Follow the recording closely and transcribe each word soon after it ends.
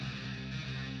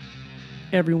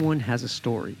Everyone has a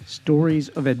story. Stories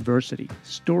of adversity,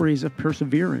 stories of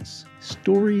perseverance,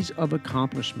 stories of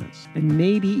accomplishments, and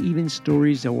maybe even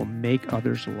stories that will make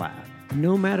others laugh.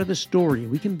 No matter the story,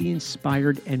 we can be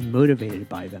inspired and motivated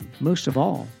by them. Most of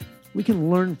all, we can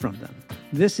learn from them.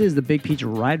 This is the Big Peach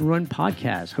Ride and Run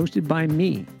podcast hosted by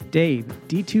me, Dave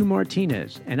D2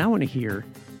 Martinez, and I want to hear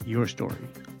your story.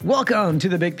 Welcome to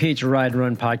the Big Peach Ride and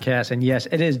Run podcast. And yes,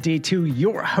 it is D2,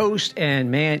 your host.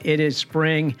 And man, it is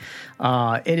spring.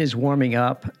 It is warming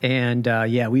up. And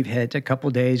we've hit a couple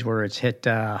days where it's hit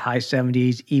high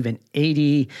 70s, even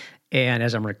 80. And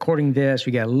as I'm recording this,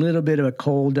 we got a little bit of a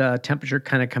cold temperature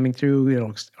kind of coming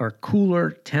through, or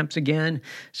cooler temps again.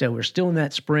 So we're still in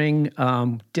that spring.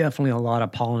 Definitely a lot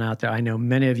of pollen out there. I know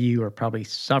many of you are probably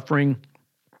suffering.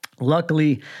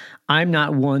 Luckily, I'm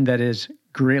not one that is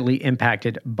greatly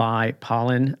impacted by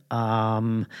pollen.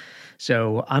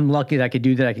 So I'm lucky that I could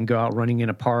do that. I can go out running in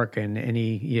a park and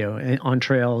on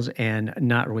trails and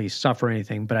not really suffer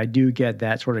anything. But I do get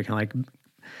that sort of kind of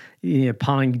like,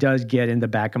 pollen does get in the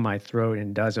back of my throat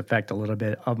and does affect a little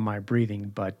bit of my breathing,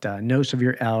 but no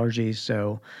severe allergies.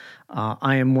 So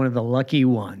I am one of the lucky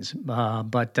ones.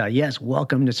 But yes,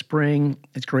 welcome to spring.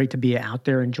 It's great to be out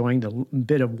there enjoying the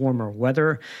bit of warmer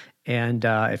weather. And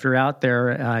if you're out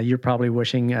there, you're probably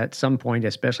wishing at some point,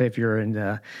 especially if you're in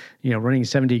the, running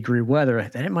 70-degree weather,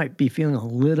 that it might be feeling a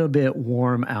little bit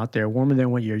warm out there, warmer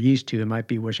than what you're used to. It might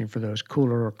be wishing for those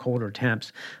cooler or colder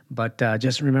temps. But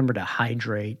just remember to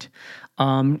hydrate.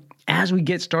 As we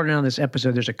get started on this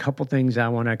episode, there's a couple things I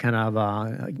want to kind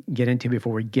of get into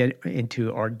before we get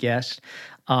into our guest.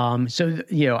 I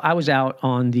was out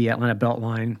on the Atlanta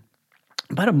Beltline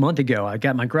about a month ago. I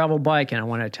got my gravel bike and I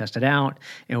wanted to test it out,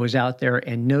 and was out there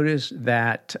and noticed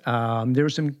that there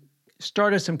was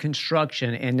some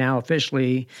construction, and now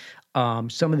officially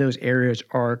some of those areas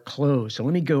are closed. So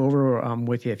let me go over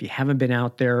with you. If you haven't been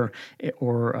out there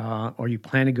or you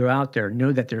plan to go out there,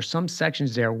 know that there's some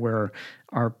sections there where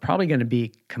are probably going to be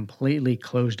completely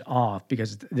closed off,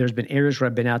 because there's been areas where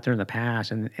I've been out there in the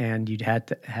past and you'd had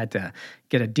to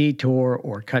get a detour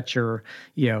or cut your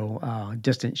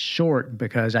distance short,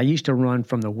 because I used to run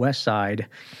from the west side,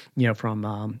 from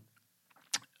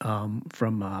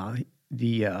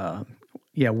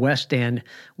the West End,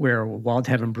 where Wild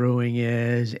Heaven Brewing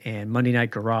is, and Monday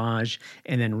Night Garage,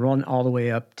 and then run all the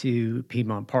way up to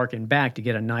Piedmont Park and back to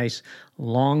get a nice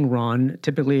long run,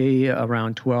 typically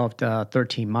around 12 to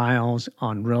 13 miles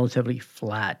on relatively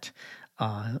flat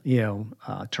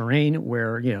terrain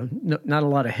where, not a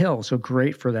lot of hills. So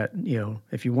great for that,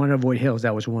 if you want to avoid hills,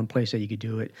 that was one place that you could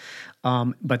do it.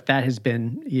 But that has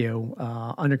been,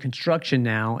 under construction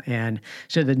now. And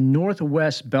so the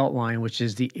Northwest Beltline, which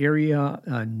is the area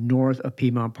north of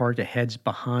Piedmont Park that heads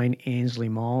behind Ainsley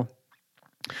Mall,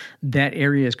 that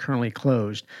area is currently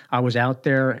closed. I was out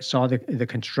there, saw the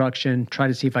construction, tried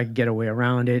to see if I could get a way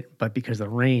around it, but because of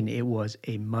the rain, it was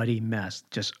a muddy mess,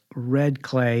 just red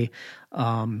clay,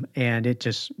 and it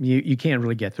just, you can't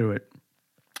really get through it.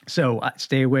 So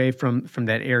stay away from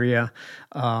that area.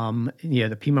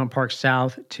 The Piedmont Park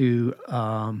South to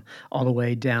all the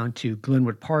way down to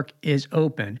Glenwood Park is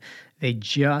open. They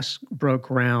just broke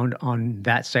ground on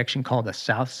that section called the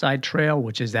South Side Trail,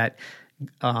 which is that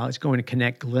it's going to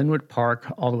connect Glenwood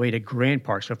Park all the way to Grant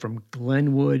Park. So from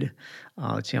Glenwood,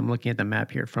 I'm looking at the map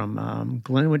here, from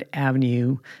Glenwood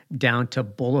Avenue down to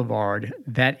Boulevard,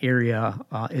 that area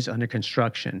is under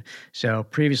construction. So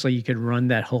previously you could run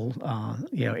that whole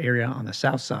area on the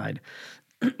south side.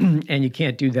 And you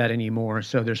can't do that anymore.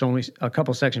 So there's only a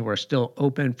couple sections where it's still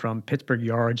open, from Pittsburgh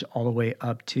Yards all the way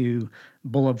up to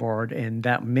Boulevard, and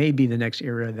that may be the next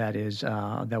area that is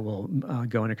that will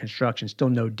go into construction. Still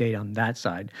no date on that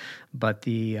side, but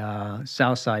the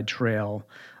South Side Trail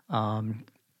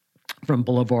from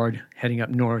Boulevard heading up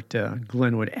north to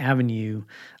Glenwood Avenue,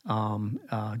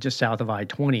 just south of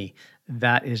I-20,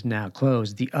 that is now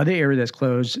closed. The other area that's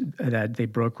closed that they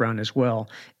broke ground as well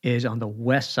is on the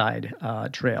West Side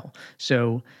Trail.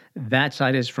 So that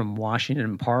side is from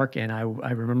Washington Park, and I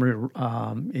remember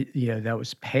that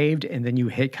was paved, and then you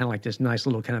hit kind of like this nice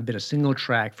little kind of bit of single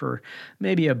track for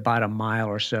maybe about a mile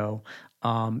or so.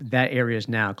 That area is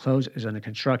now closed, is under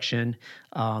construction,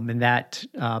 and that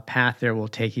path there will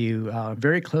take you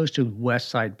very close to West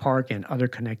Side Park and other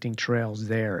connecting trails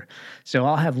there. So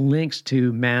I'll have links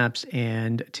to maps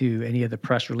and to any of the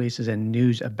press releases and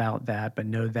news about that, but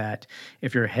know that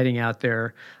if you're heading out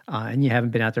there and you haven't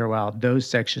been out there a while, those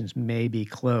sections may be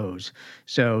closed.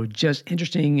 So just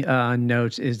interesting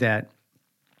notes is that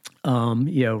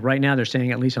right now they're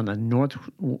saying, at least on the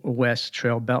Northwest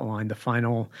Trail Beltline, the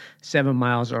final 7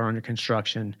 miles are under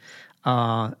construction.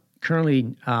 currently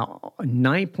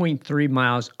 9.3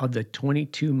 miles of the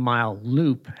 22-mile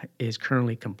loop is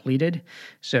currently completed.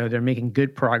 So they're making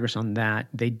good progress on that.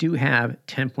 They do have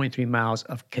 10.3 miles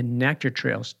of connector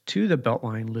trails to the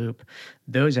Beltline loop.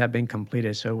 Those have been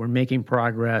completed. So we're making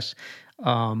progress.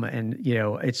 And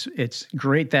it's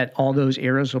great that all those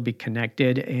areas will be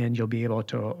connected, and you'll be able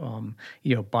to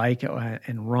bike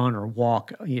and run or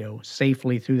walk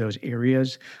safely through those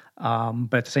areas.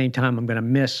 But at the same time, I'm going to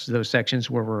miss those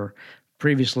sections where we're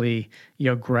previously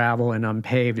gravel and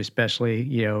unpaved, especially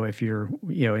if you're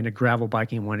into gravel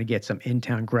biking and want to get some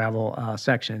in-town gravel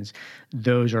sections.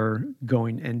 Those are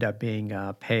going to end up being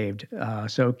paved.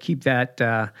 So keep that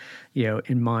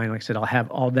in mind. Like I said, I'll have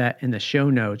all that in the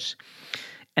show notes.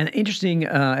 And interesting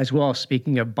as well.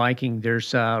 Speaking of biking,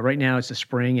 there's right now it's the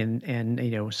spring,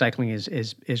 and cycling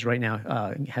is right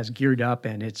now has geared up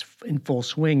and it's in full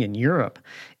swing in Europe.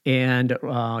 And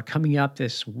coming up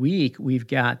this week, we've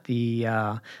got the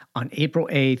on April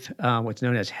 8th, what's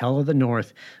known as Hell of the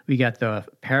North. We got the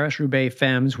Paris-Roubaix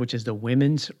Femmes, which is the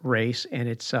women's race, and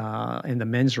it's and the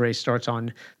men's race starts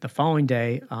on the following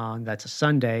day. That's a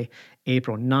Sunday,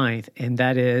 April 9th, and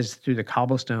that is through the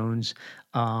cobblestones.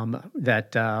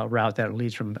 That route that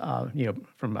leads from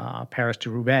Paris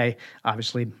to Roubaix,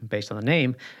 obviously based on the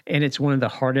name, and it's one of the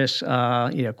hardest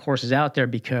courses out there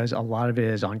because a lot of it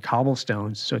is on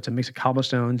cobblestones. So it's a mix of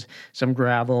cobblestones, some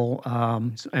gravel,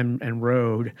 and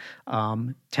road.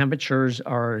 Temperatures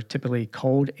are typically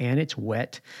cold and it's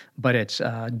wet, but it's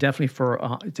definitely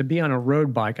for to be on a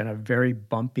road bike on a very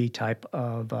bumpy type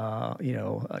of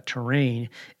terrain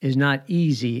is not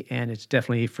easy, and it's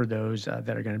definitely for those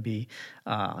that are going to be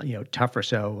tougher.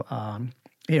 So,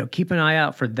 keep an eye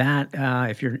out for that.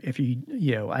 I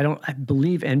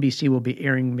believe NBC will be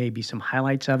airing maybe some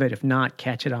highlights of it. If not,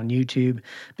 catch it on YouTube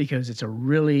because it's a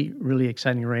really, really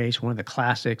exciting race. One of the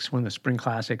classics, one of the spring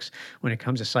classics when it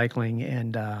comes to cycling.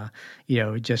 And,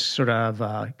 it just sort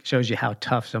of shows you how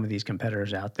tough some of these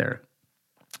competitors out there.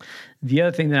 The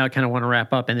other thing that I kind of want to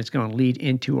wrap up, and it's going to lead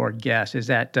into our guest, is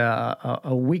that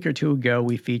a week or two ago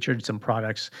we featured some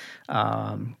products,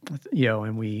 and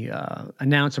we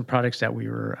announced some products that we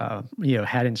were,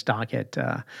 had in stock at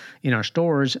in our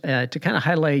stores to kind of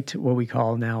highlight what we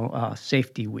call now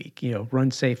Safety Week, Run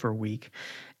Safer Week.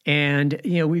 And,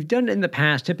 we've done it in the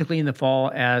past, typically in the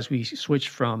fall as we switch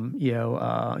from,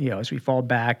 as we fall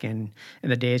back and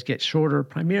the days get shorter,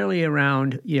 primarily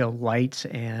around, lights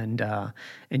and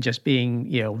just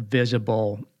being,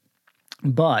 visible.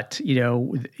 But,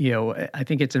 I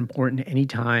think it's important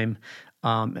anytime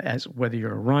as whether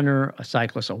you're a runner, a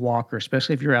cyclist, a walker,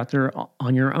 especially if you're out there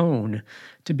on your own,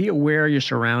 to be aware of your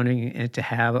surrounding and to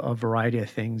have a variety of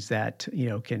things that,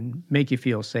 can make you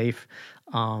feel safe,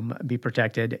 be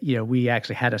protected. We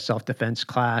actually had a self-defense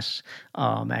class,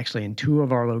 actually in 2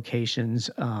 of our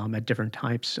locations at different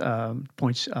points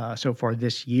so far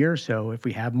this year. So if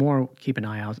we have more, keep an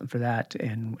eye out for that,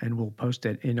 and we'll post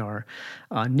it in our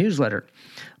newsletter.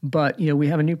 But, we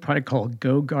have a new product called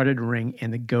Go Guarded Ring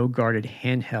and the Go Guarded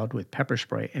Handheld with pepper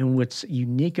spray. And what's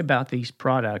unique about these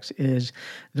products is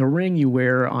the ring you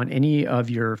wear on any of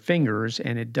your fingers,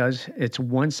 and it's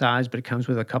one size, but it comes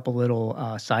with a couple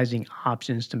little sizing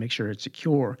options to make sure it's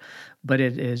secure. But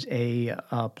it is a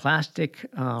plastic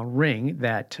ring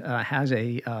that has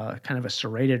a kind of a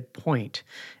serrated point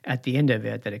at the end of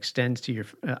it that extends to your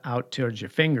out towards your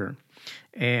finger,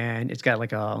 and it's got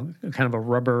like a kind of a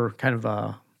rubber kind of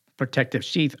a protective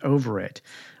sheath over it,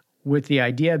 with the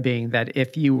idea being that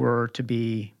if you were to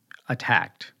be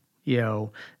attacked,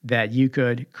 that you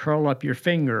could curl up your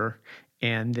finger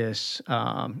and this,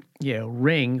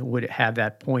 ring would have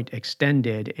that point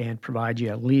extended and provide you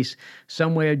at least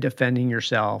some way of defending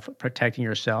yourself, protecting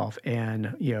yourself,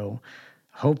 and,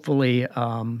 hopefully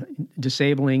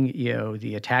disabling,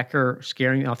 the attacker,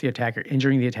 scaring off the attacker,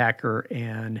 injuring the attacker,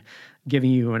 and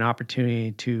giving you an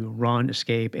opportunity to run,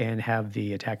 escape, and have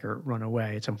the attacker run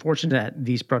away. It's unfortunate that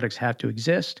these products have to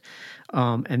exist,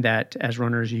 and that as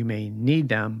runners you may need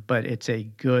them, but it's a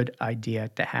good idea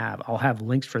to have. I'll have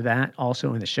links for that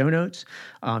also in the show notes.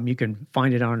 You can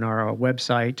find it on our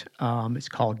website. It's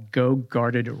called Go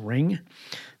Guarded Ring.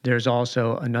 There's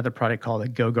also another product called the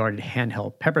Go Guarded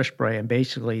Handheld Pepper Spray, and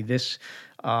basically this,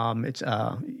 it's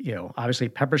obviously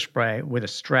pepper spray with a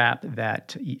strap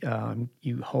that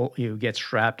you get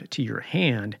strapped to your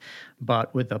hand,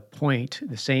 but with a point,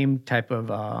 the same type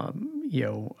of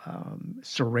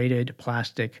serrated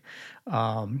plastic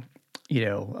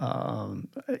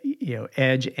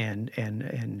edge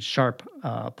and sharp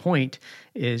point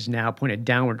is now pointed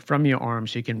downward from your arm,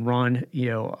 so you can run,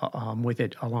 with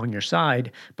it along your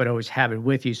side, but always have it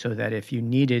with you, so that if you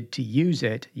needed to use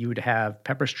it, you would have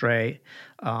pepper spray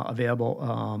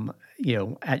available,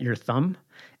 at your thumb,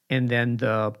 and then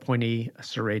the pointy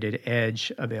serrated edge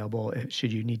available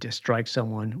should you need to strike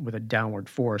someone with a downward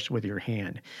force with your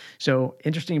hand. So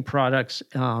interesting products.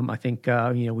 I think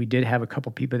we did have a couple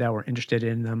people that were interested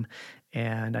in them,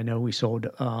 and I know we sold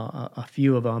a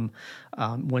few of them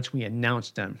once we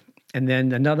announced them. And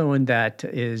then another one that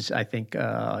is, I think,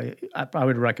 I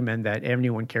would recommend that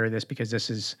everyone carry this, because this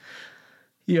is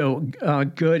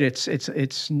good.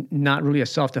 It's not really a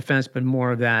self-defense, but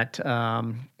more of that.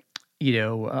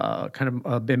 Kind of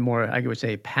a bit more, I would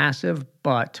say, passive.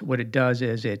 But what it does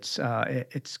is it's a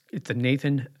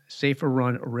Nathan Safer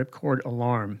Run ripcord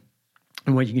alarm.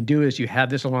 And what you can do is you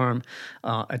have this alarm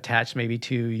attached maybe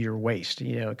to your waist.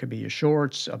 It could be your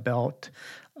shorts, a belt,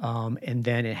 and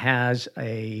then it has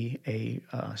a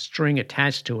string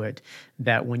attached to it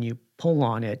that when you pull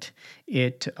on it,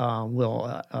 it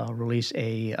will release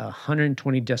a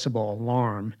 120 decibel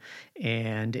alarm.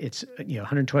 And it's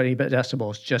 120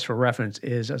 decibels, just for reference,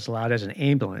 is as loud as an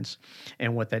ambulance.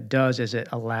 And what that does is it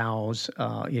allows,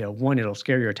 one, it'll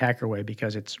scare your attacker away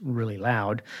because it's really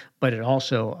loud, but it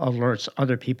also alerts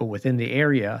other people within the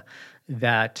area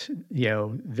that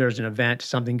there's an event,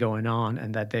 something going on,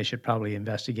 and that they should probably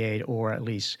investigate, or at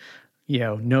least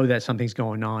know that something's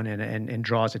going on, and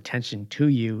draws attention to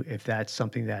you if that's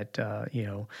something that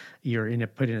you're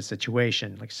put in a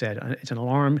situation. Like I said, it's an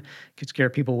alarm, could scare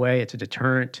people away. It's a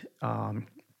deterrent.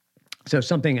 So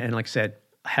something, and like I said,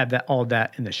 have all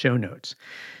that in the show notes.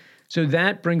 So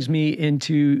that brings me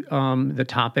into the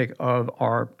topic of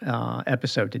our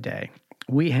episode today.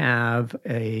 We have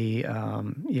a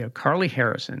Carly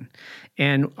Harrison,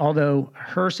 and although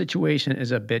her situation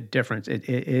is a bit different, it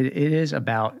is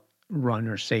about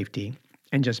runner safety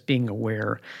and just being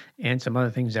aware, and some other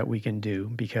things that we can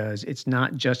do, because it's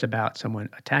not just about someone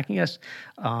attacking us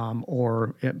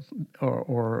or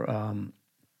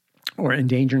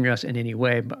endangering us in any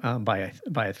way by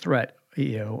a threat.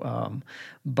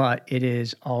 But it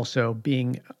is also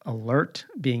being alert,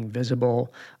 being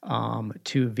visible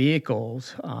to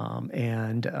vehicles,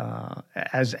 and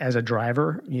as a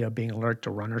driver, being alert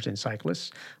to runners and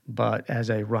cyclists. But as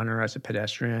a runner, as a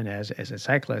pedestrian, as a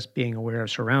cyclist, being aware of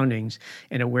surroundings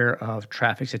and aware of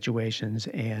traffic situations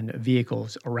and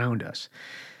vehicles around us.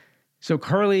 So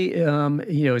Carly,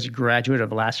 is a graduate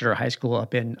of Lassiter High School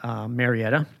up in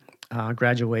Marietta,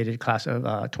 graduated class of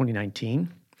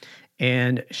 2019.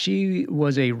 And she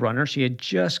was a runner. She had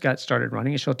just got started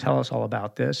running, and she'll tell us all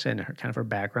about this and her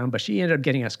background. But she ended up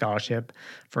getting a scholarship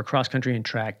for cross country and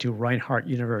track to Reinhardt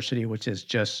University, which is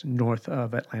just north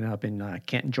of Atlanta, up in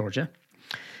Canton, Georgia.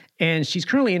 And she's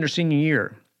currently in her senior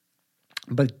year.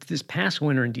 But this past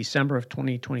winter, in December of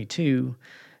 2022,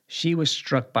 she was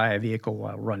struck by a vehicle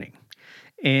while running.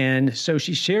 And so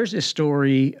she shares this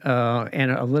story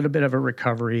and a little bit of a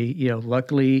recovery.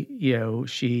 Luckily,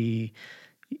 she.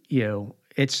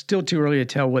 It's still too early to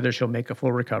tell whether she'll make a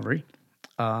full recovery.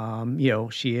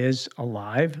 She is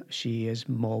alive. She is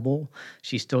mobile.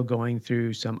 She's still going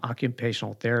through some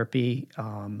occupational therapy.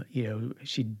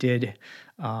 She did,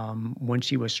 when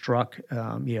she was struck,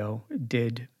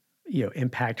 did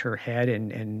impact her head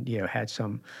and had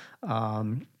some,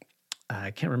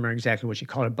 I can't remember exactly what she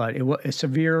called it, but it was a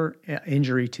severe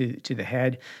injury to the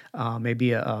head,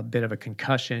 maybe a bit of a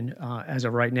concussion. As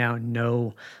of right now,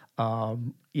 no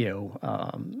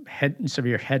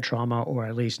severe head trauma, or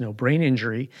at least no brain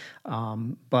injury.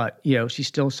 But she's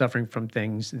still suffering from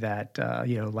things that,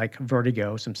 like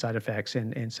vertigo, some side effects,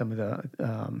 and some of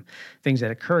the things that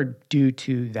occurred due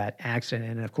to that accident.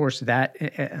 And of course, that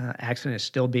accident is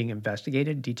still being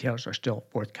investigated. Details are still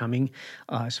forthcoming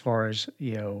as far as,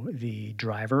 the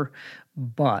driver.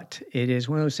 But it is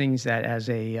one of those things that as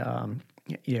a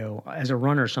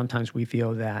runner, sometimes we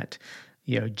feel that,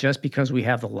 just because we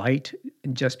have the light,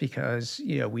 just because,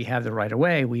 we have the right of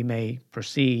way, we may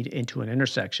proceed into an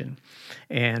intersection.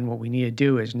 And what we need to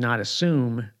do is not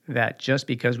assume that just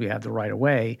because we have the right of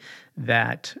way,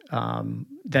 that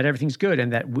everything's good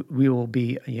and that we will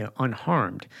be,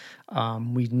 unharmed.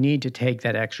 We need to take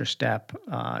that extra step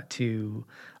to,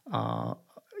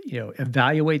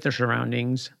 evaluate the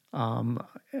surroundings,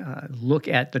 look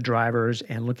at the drivers,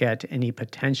 and look at any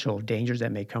potential dangers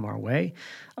that may come our way,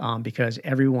 because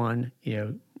everyone,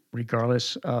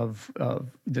 regardless of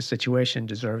the situation,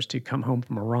 deserves to come home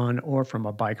from a run or from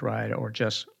a bike ride or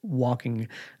just walking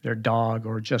their dog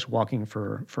or just walking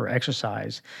for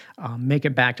exercise, make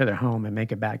it back to their home and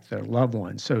make it back to their loved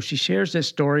ones. So she shares this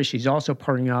story. She's also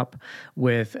partnering up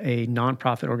with a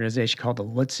nonprofit organization called the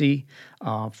Litzy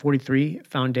 43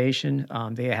 Foundation.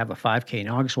 They have a 5K in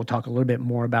August. We'll talk a little bit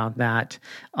more about that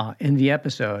in the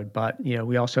episode. But,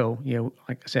 we also,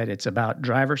 like I said, it's about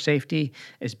driver safety.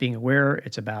 It's being aware.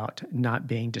 It's about not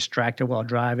being distracted while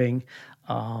driving.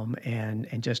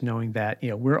 And just knowing that,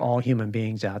 we're all human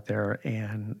beings out there,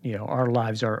 and, our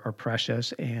lives are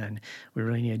precious, and we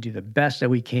really need to do the best that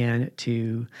we can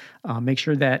to make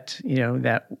sure that,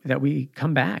 that we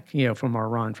come back, from our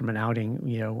run, from an outing,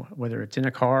 whether it's in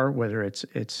a car, whether it's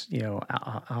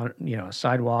out, a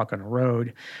sidewalk on a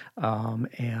road.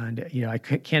 And, I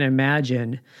can't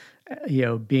imagine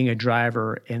being a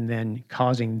driver and then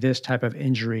causing this type of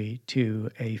injury to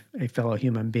a fellow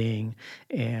human being,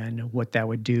 and what that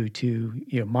would do to,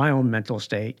 my own mental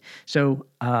state. So,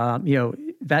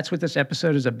 that's what this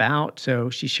episode is about.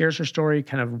 So she shares her story,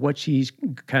 kind of what she's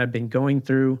kind of been going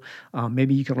through.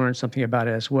 Maybe you can learn something about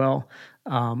it as well.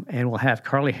 And we'll have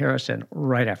Carly Harrison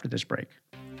right after this break.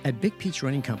 At Big Peach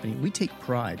Running Company, we take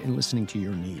pride in listening to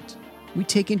your needs. We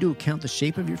take into account the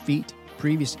shape of your feet,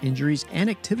 previous injuries,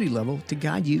 and activity level to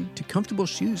guide you to comfortable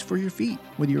shoes for your feet.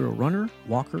 Whether you're a runner,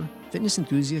 walker, fitness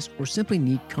enthusiast, or simply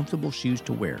need comfortable shoes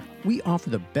to wear, we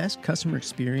offer the best customer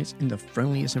experience in the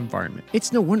friendliest environment.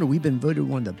 It's no wonder we've been voted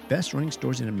one of the best running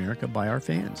stores in America by our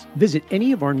fans. Visit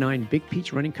any of our 9 Big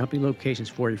Peach Running Company locations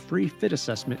for a free fit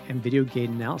assessment and video gait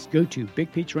analysis. Go to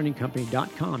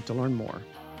bigpeachrunningcompany.com to learn more.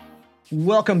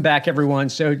 Welcome back, everyone.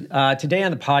 So today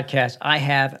on the podcast, I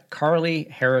have Carly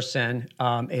Harrison,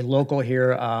 a local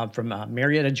here from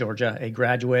Marietta, Georgia, a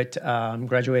graduate,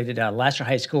 graduated Lasser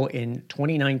High School in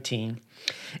 2019.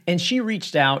 And she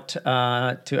reached out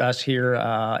to us here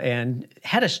and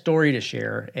had a story to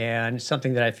share, and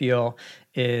something that I feel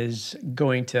is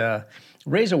going to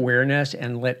raise awareness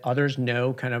and let others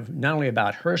know kind of not only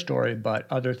about her story, but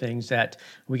other things that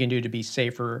we can do to be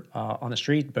safer on the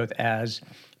street, both as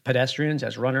pedestrians,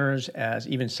 as runners, as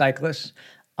even cyclists,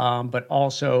 but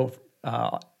also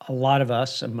a lot of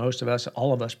us, most of us,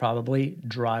 all of us probably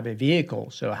drive a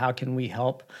vehicle. So how can we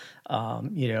help,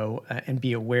 and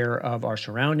be aware of our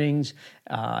surroundings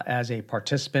as a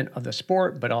participant of the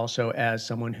sport, but also as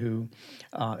someone who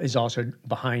is also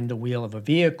behind the wheel of a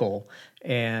vehicle,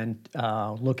 and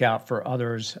look out for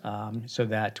others so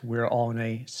that we're all in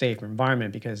a safe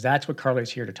environment, because that's what Carly's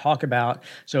here to talk about.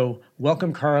 So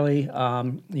welcome, Carly,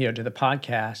 to the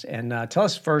podcast. And tell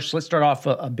us first, let's start off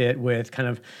a bit with kind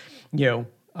of,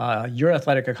 your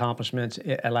athletic accomplishments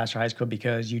at Lasser High School,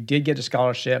 because you did get a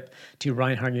scholarship to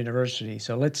Reinhardt University.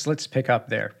 So let's pick up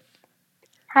there.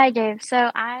 Hi, Dave.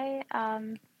 So I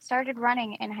started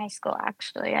running in high school,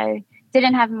 actually. I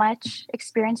didn't have much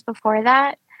experience before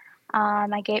that.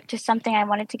 I gave just something I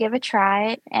wanted to give a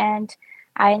try, and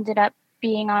I ended up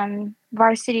being on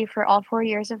varsity for all 4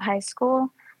 years of high school.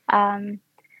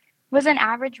 Was an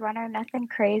average runner, nothing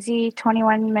crazy,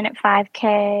 21-minute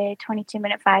 5K,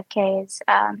 22-minute 5Ks.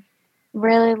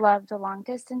 Really loved the long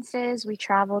distances. We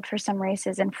traveled for some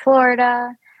races in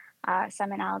Florida,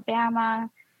 some in Alabama,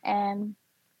 and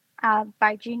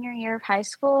by junior year of high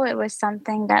school, it was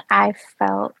something that I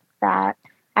felt that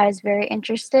I was very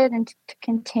interested in to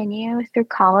continue through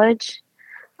college.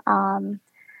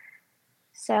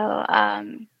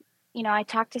 I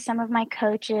talked to some of my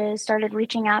coaches, started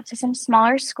reaching out to some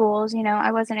smaller schools.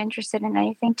 I wasn't interested in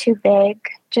anything too big,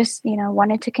 just,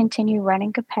 wanted to continue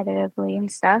running competitively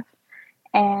and stuff.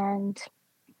 And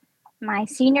my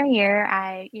senior year,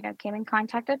 I, came in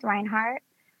contact with Reinhardt,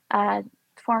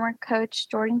 former coach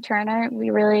Jordan Turner. We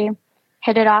really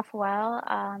hit it off well,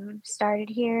 started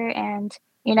here, and,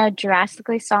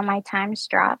 drastically saw my times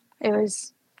drop. It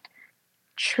was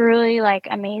truly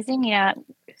amazing.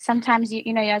 Sometimes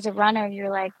as a runner, you're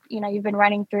like, you've been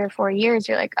running 3 or 4 years.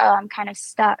 You're like, oh, I'm kind of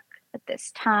stuck at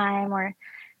this time or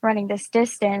running this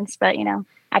distance. But,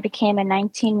 I became a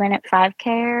 19-minute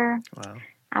 5K. Wow.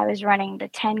 I was running the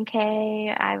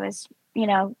 10K. I was,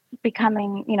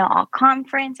 becoming, all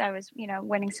conference. I was,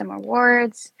 winning some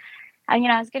awards. I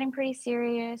was getting pretty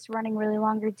serious, running really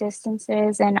longer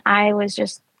distances. And I was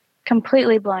just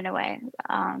completely blown away.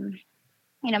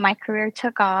 My career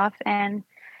took off, and,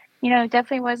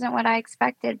 definitely wasn't what I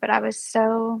expected, but I was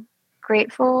so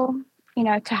grateful,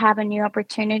 to have a new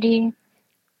opportunity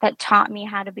that taught me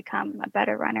how to become a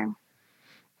better runner.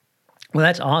 Well,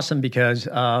 that's awesome because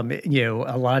a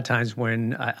lot of times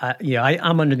when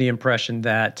I'm under the impression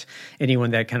that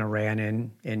anyone that kind of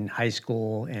ran in high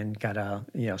school and got a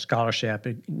scholarship,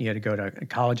 to go to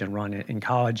college and run it in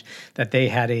college, that they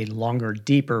had a longer,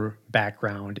 deeper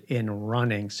background in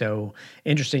running. So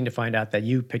interesting to find out that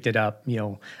you picked it up.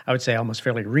 I would say almost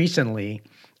fairly recently,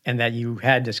 and that you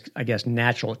had this, I guess,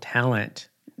 natural talent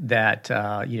that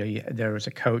there was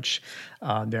a coach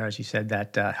there, as you said,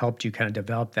 that helped you kind of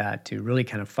develop that to really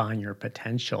kind of find your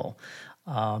potential.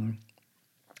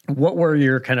 What were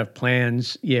your kind of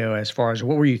plans, as far as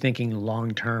what were you thinking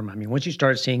long term? I mean, once you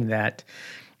start seeing that,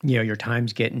 your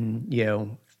time's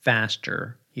getting,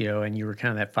 faster, and you were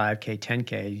kind of that 5K,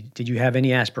 10K, did you have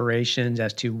any aspirations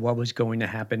as to what was going to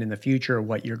happen in the future, or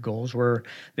what your goals were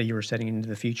that you were setting into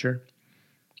the future?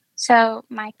 So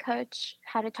my coach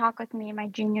had a talk with me my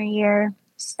junior year,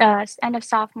 end of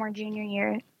sophomore, junior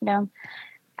year.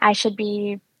 I should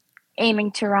be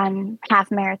aiming to run half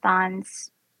marathons,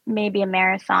 maybe a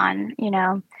marathon.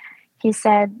 He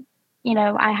said,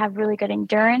 I have really good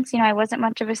endurance. I wasn't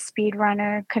much of a speed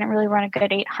runner, couldn't really run a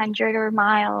good 800 or a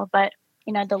mile, but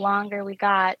the longer we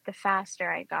got, the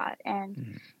faster I got.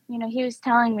 And Mhm. he was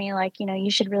telling me, like,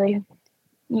 you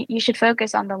should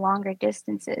focus on the longer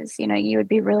distances. You would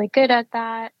be really good at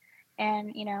that.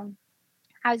 And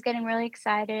I was getting really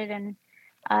excited, and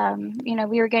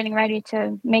we were getting ready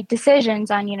to make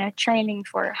decisions on training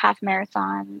for half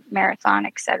marathon,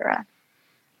 etc.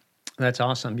 That's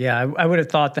awesome. Yeah, I would have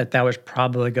thought that that was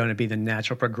probably going to be the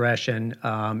natural progression,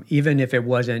 even if it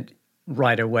wasn't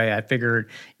right away. I figured,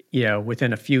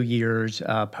 within a few years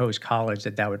post college,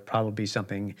 that would probably be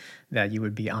something that you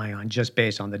would be eyeing on just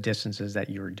based on the distances that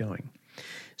you were doing.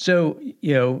 So,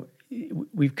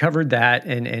 we've covered that,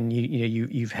 and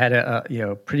you've had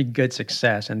a pretty good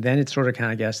success, and then it's sort of kind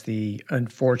of, I guess, the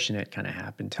unfortunate kind of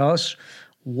happened. Tell us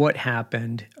what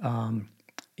happened.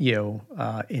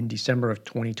 In December of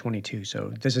 2022.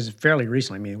 So this is fairly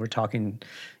recently. I mean, we're talking,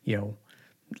 you know,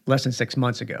 less than 6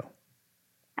 months ago.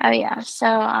 Oh yeah. So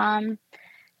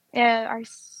our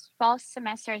fall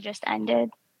semester just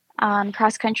ended.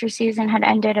 Cross country season had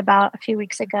ended about a few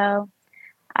weeks ago.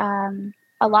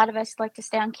 A lot of us like to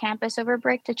stay on campus over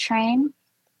break to train.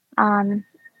 Um,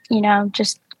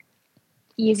 just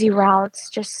easy routes,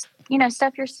 just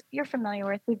stuff you're familiar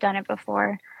with. We've done it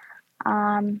before.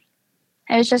 Um,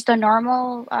 it was just a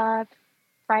normal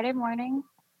Friday morning.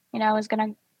 I was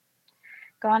gonna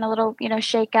go on a little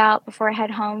shakeout before I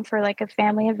head home for like a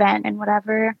family event and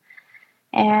whatever.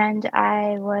 And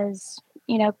I was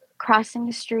crossing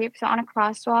the street on a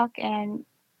crosswalk, and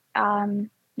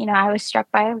I was struck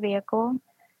by a vehicle.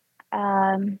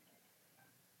 Um,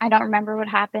 I don't remember what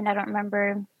happened. I don't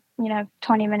remember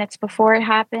 20 minutes before it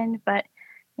happened, but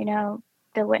you know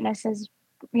the witnesses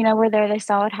were there. They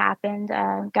saw what happened.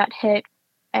 Got hit,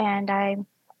 and I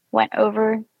went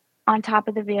over on top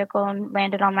of the vehicle and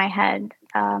landed on my head.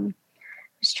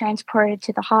 Was transported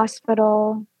to the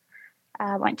hospital.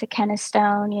 Went to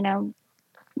Kennestone.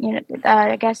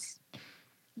 I guess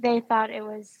they thought it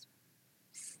was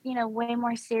way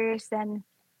more serious than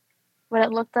what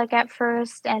it looked like at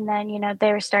first. And then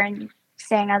they were starting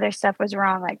saying other stuff was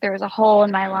wrong. Like there was a hole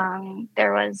in my lung.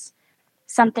 There was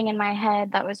something in my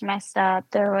head that was messed up.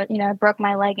 There was I broke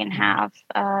my leg in half.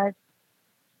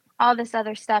 All this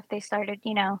other stuff they started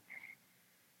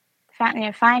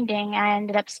finding. I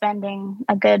ended up spending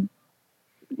a good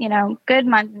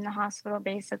month in the hospital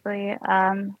basically.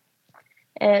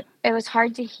 It was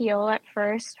hard to heal at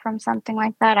first from something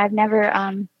like that. I've never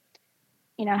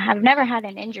have never had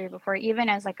an injury before, even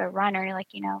as like a runner, like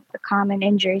the common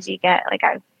injuries you get. Like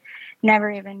I've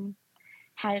never even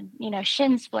had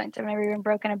shin splints. I've never even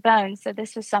broken a bone. So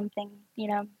this was something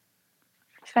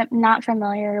not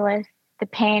familiar with. The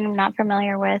pain I'm not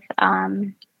familiar with.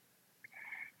 I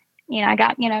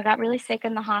got really sick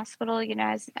in the hospital,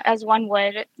 as one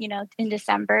would, in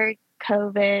December.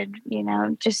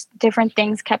 COVID, just different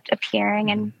things kept appearing,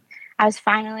 and I was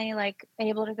finally like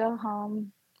able to go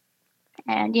home,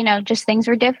 and just things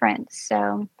were different.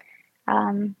 So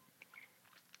um,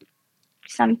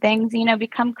 some things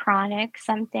become chronic,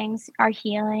 some things are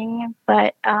healing,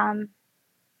 but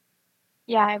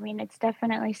yeah, I mean it's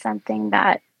definitely something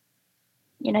that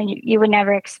you would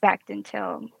never expect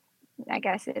until I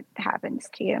guess it happens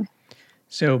to you.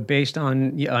 So based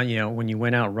on, when you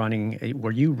went out running,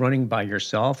 were you running by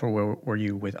yourself, or were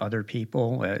you with other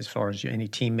people, as far as any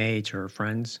teammates or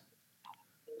friends?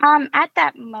 At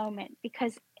that moment,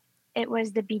 because it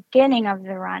was the beginning of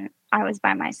the run, I was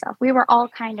by myself. We were all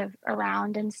kind of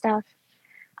around and stuff.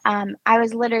 I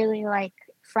was literally like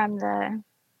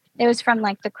it was from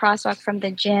like the crosswalk from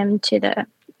the gym to the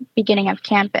beginning of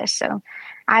campus. So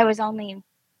I was only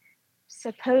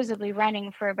supposedly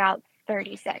running for about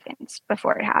 30 seconds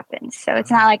before it happened. So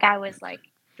it's not like I was like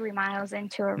 3 miles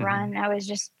into a run. I was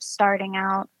just starting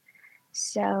out.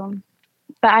 So,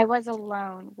 but I was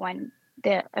alone when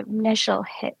the initial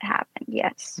hit happened.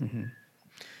 Yes.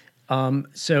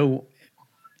 So,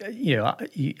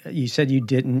 you said you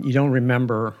don't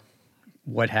remember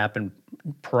what happened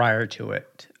prior to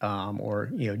it, or,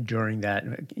 during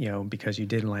that, because you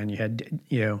did land, you had,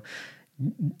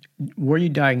 were you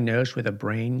diagnosed with a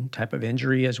brain type of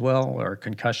injury as well, or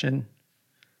concussion?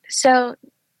 So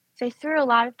they threw a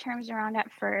lot of terms around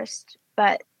at first,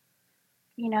 but,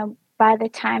 by the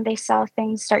time they saw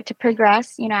things start to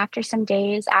progress, after some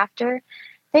days after,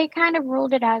 they kind of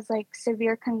ruled it as like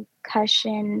severe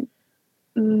concussion,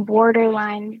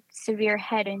 borderline severe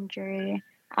head injury.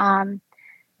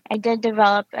 I did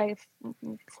develop a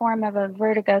form of a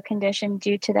vertigo condition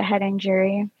due to the head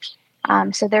injury.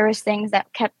 So there was things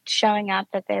that kept showing up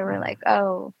that they were like,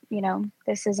 oh,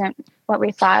 this isn't what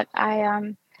we thought.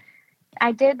 I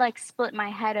did like split my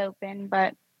head open,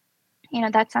 but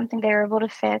that's something they were able to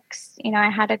fix. I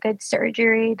had a good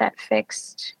surgery that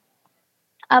fixed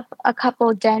up a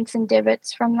couple dents and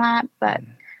divots from that. But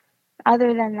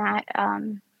other than that,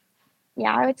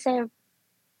 yeah, I would say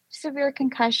severe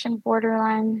concussion,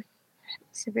 borderline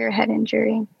severe head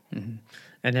injury.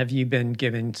 And have you been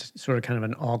given sort of kind of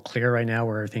an all clear right now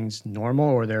where everything's normal,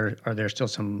 or are there still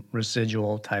some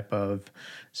residual type of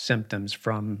symptoms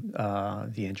from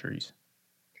the injuries?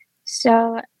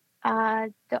 So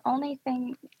the only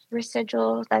thing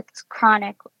residual that's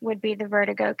chronic would be the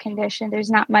vertigo condition.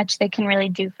 There's not much they can really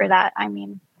do for that. I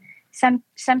mean, some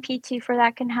PT for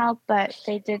that can help, but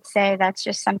they did say that's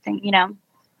just something,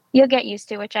 you'll get used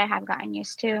to, which I have gotten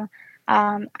used to.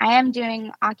 I am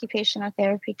doing occupational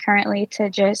therapy currently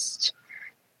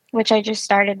which I just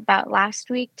started about last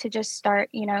week, to just start,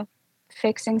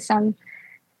 fixing some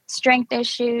strength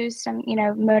issues, some,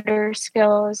 motor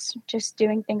skills, just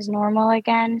doing things normal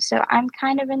again. So I'm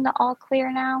kind of in the all clear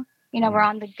now. We're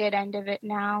on the good end of it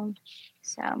now.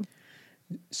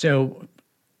 So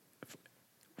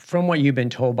from what you've been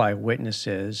told by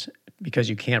witnesses, because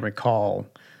you can't recall,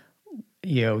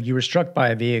 you were struck by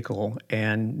a vehicle,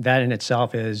 and that in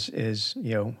itself is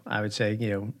I would say,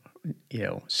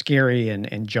 scary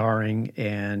and jarring,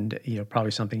 and,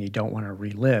 probably something you don't want to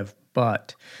relive.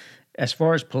 But as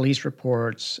far as police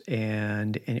reports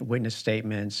and witness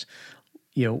statements,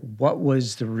 what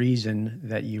was the reason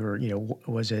that you were,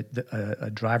 was it a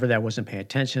driver that wasn't paying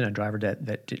attention, a driver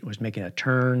that was making a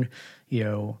turn?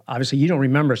 Obviously you don't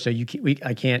remember, so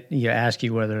I can't ask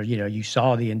you whether, you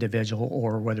saw the individual,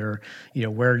 or whether,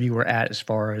 where you were at as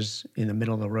far as in the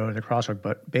middle of the road or the crosswalk.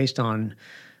 But based on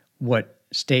what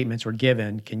statements were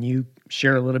given, can you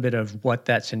share a little bit of what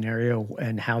that scenario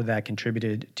and how that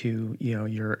contributed to,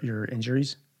 your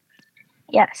injuries?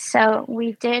 Yes. So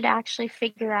we did actually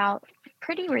figure out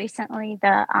pretty recently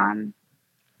the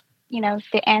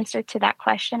answer to that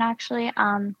question, actually.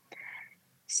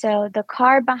 So the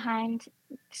car behind,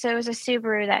 so it was a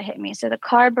Subaru that hit me. So the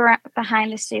car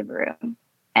behind the Subaru,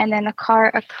 and then the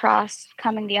car across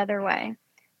coming the other way,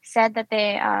 said that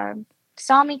they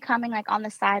saw me coming like on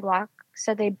the sidewalk.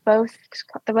 So both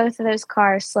of those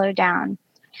cars slowed down.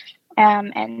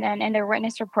 And then in their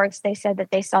witness reports, they said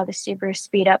that they saw the Subaru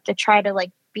speed up to try to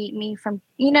like beat me from,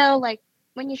 like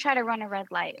when you try to run a red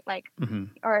light, like,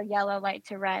 or a yellow light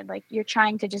to red, like you're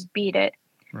trying to just beat it.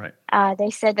 Right. They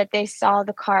said that they saw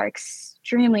the car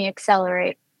extremely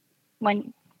accelerate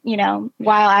when,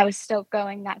 while I was still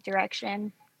going that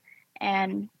direction.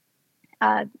 And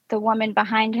the woman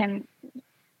behind him,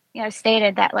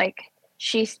 stated that like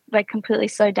she like completely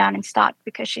slowed down and stopped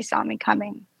because she saw me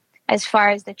coming, as far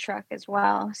as the truck as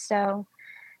well. So,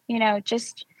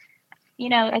 just,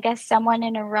 I guess someone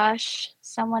in a rush,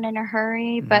 someone in a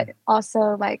hurry, but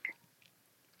also like,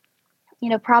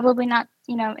 probably not,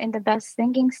 in the best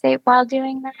thinking state while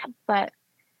doing that. But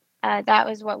that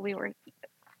was what we were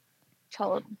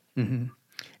told. And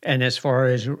as far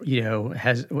as,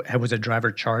 was a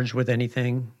driver charged with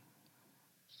anything?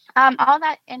 All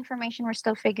that information we're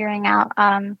still figuring out,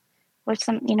 with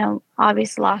some,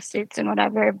 obvious lawsuits and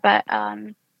whatever. But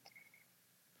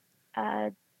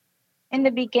in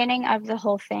the beginning of the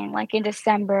whole thing, like in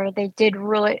December, they did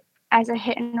rule it as a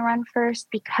hit and run first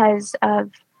because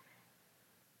of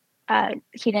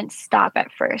he didn't stop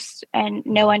at first, and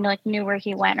no one like knew where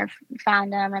he went or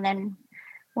found him, and then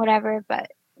whatever.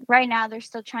 But right now, they're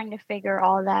still trying to figure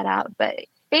all that out. But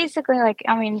basically, like,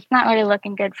 I mean, it's not really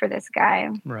looking good for this guy.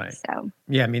 Right. So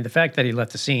yeah, I mean, the fact that he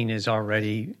left the scene is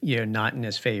already, not in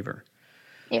his favor.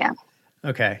 Yeah.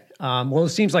 Okay. Well, it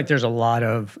seems like there's a lot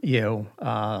of,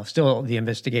 still the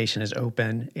investigation is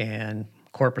open and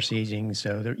court proceedings.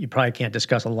 So you probably can't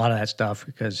discuss a lot of that stuff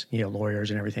because, lawyers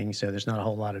and everything. So there's not a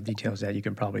whole lot of details that you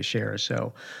can probably share.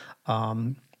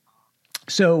 Um,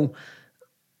 so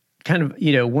kind of,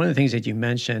 one of the things that you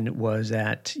mentioned was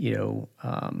that,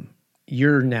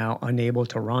 you're now unable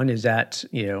to run. Is that,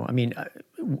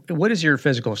 what is your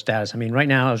physical status? I mean, right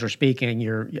now, as we're speaking,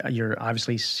 you're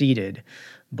obviously seated,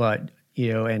 but,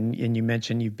 and you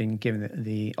mentioned you've been given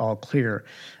the all clear.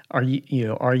 Are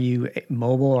you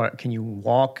mobile, or can you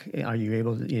walk? Are you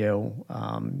able to,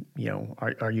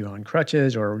 are you on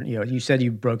crutches, or, you said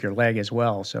you broke your leg as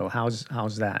well. So how's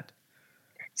that?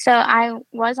 So I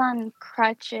was on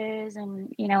crutches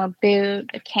and, a boot,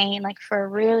 a cane, like for a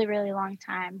really, really long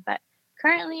time. But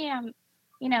currently I'm,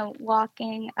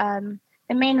 walking. The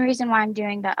main reason why I'm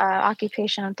doing the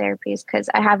occupational therapy is because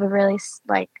I have a really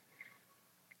like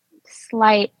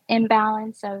slight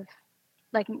imbalance of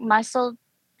like muscle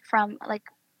from like,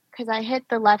 because I hit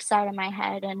the left side of my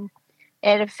head and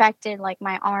it affected like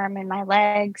my arm and my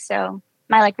leg. So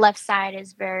my like left side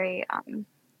is very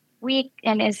weak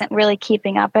and isn't really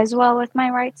keeping up as well with my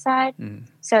right side. Mm.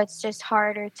 So it's just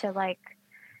harder to like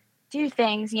do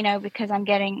things, because I'm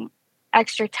getting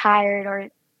extra tired or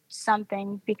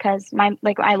something because my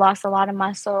like I lost a lot of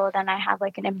muscle, then I have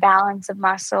like an imbalance of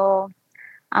muscle.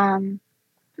 Um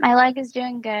my leg is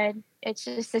doing good. It's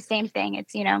just the same thing.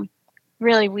 It's,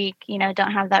 really weak,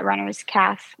 don't have that runner's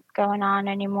calf going on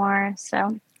anymore.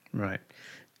 So Right.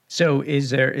 So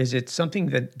is it something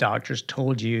that doctors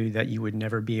told you that you would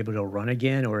never be able to run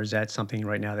again, or is that something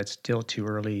right now that's still too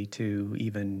early to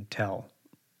even tell?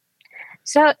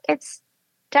 so it's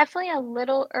definitely a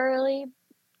little early.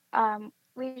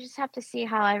 We just have to see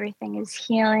how everything is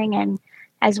healing and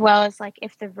as well as like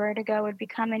if the vertigo would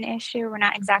become an issue. We're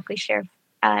not exactly sure if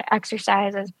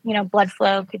exercise as blood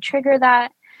flow could trigger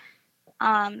that.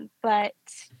 But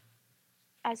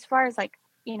as far as like,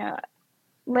 you know,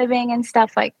 living and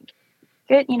stuff like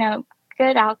good,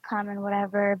 good outcome and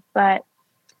whatever. But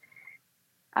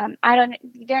I don't,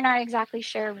 they're not exactly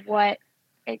sure what,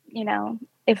 it,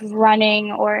 if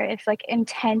running or if like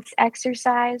intense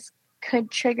exercise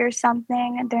could trigger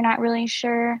something. They're not really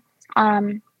sure.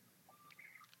 Um,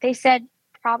 they said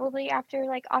probably after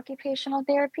like occupational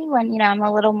therapy when, I'm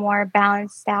a little more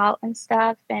balanced out and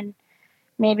stuff and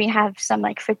maybe have some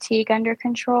like fatigue under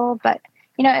control. But,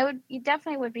 it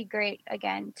definitely would be great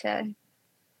again to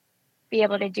be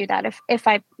able to do that if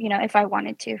I, if I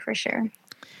wanted to for sure.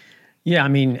 Yeah, I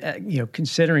mean,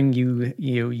 considering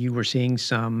you were seeing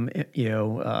some,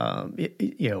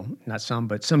 not some,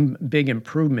 but some big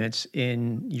improvements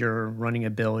in your running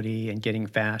ability and getting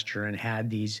faster, and had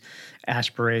these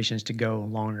aspirations to go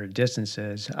longer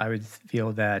distances. I would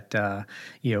feel that,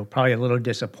 probably a little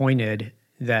disappointed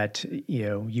that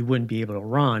you wouldn't be able to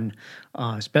run,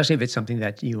 especially if it's something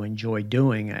that you enjoy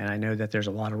doing. And I know that there's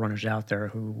a lot of runners out there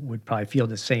who would probably feel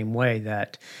the same way,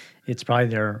 that it's probably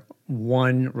their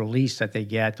one release that they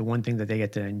get. The one thing that they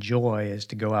get to enjoy is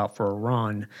to go out for a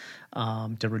run,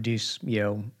 to reduce,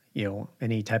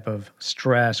 any type of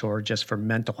stress or just for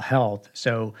mental health.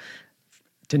 So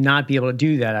to not be able to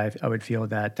do that, I would feel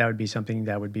that that would be something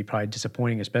that would be probably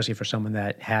disappointing, especially for someone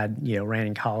that had, ran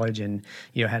in college and,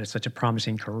 had such a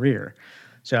promising career.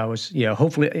 So I was,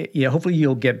 hopefully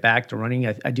you'll get back to running.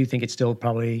 I do think it's still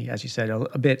probably, as you said,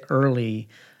 a bit early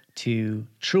to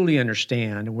truly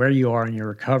understand where you are in your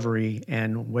recovery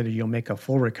and whether you'll make a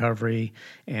full recovery,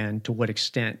 and to what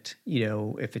extent,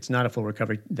 if it's not a full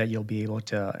recovery, that you'll be able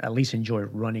to at least enjoy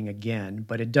running again.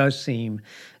 But it does seem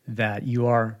that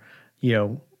you you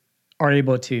know, are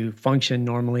able to function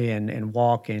normally and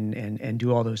walk and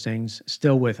do all those things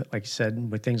still with, like you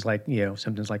said, with things like,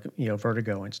 symptoms like,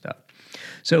 vertigo and stuff.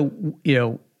 So,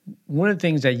 one of the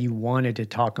things that you wanted to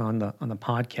talk on the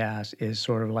podcast is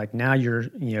sort of like now you're,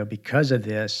 because of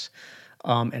this,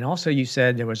 and also you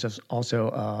said there was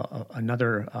also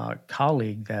another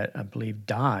colleague that I believe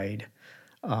died.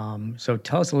 So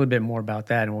tell us a little bit more about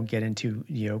that, and we'll get into,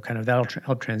 kind of that'll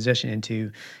help transition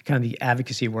into kind of the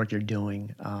advocacy work you're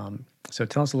doing. So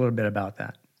tell us a little bit about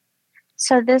that.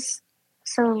 So this,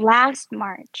 so last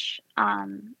March,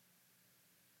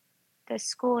 the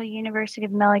school University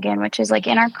of Milligan, which is like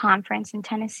in our conference in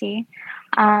Tennessee,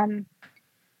 um,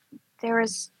 there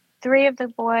was three of the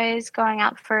boys going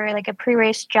out for like a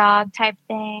pre-race jog type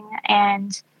thing,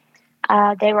 and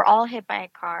they were all hit by a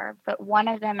car, but one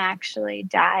of them actually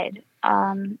died.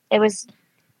 It was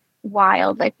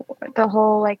wild. Like the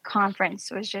whole like conference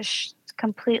was just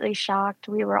completely shocked.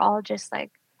 We were all just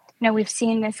like, we've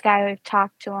seen this guy, we've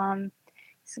talked to him.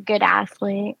 He's a good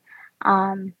athlete.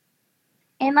 Um,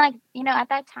 And, like, at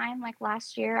that time, like,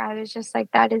 last year, I was just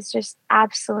like, "That is just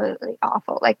absolutely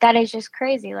awful." Like, that is just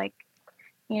crazy. Like,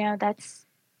 that's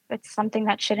something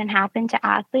that shouldn't happen to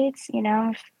athletes.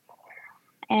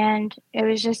 And it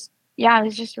was just yeah, it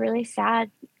was just really sad.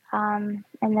 And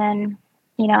then,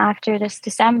 after this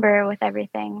December with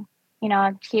everything, he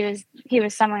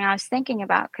was someone I was thinking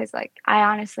about because, like, I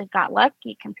honestly got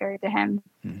lucky compared to him.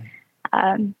 Mhm.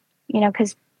 Um,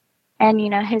 because and,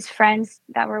 his friends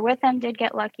that were with him did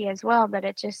get lucky as well, but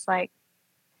it's just like,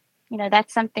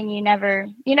 that's something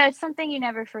it's something you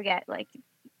never forget. Like,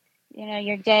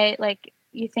 your day, like,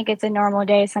 you think it's a normal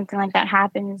day, something like that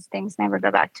happens, things never go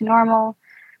back to normal.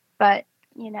 But,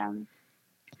 you know,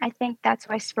 I think that's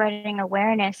why spreading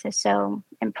awareness is so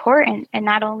important, and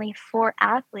not only for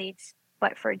athletes,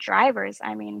 but for drivers.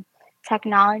 I mean,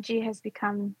 technology has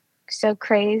become so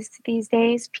crazed these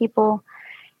days. People,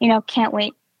 can't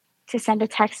wait to send a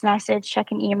text message,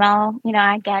 check an email.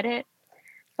 I get it,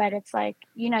 but it's like,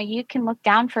 you can look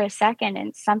down for a second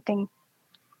and something,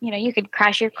 you could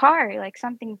crash your car, like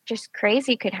something just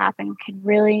crazy could happen, could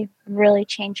really, really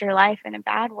change your life in a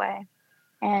bad way.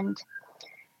 And,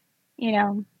 you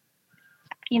know,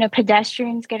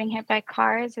 pedestrians getting hit by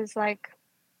cars is like,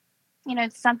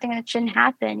 it's something that shouldn't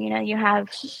happen. You have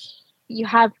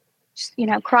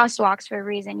crosswalks for a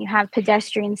reason. You have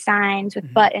pedestrian signs with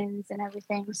Mhm. buttons and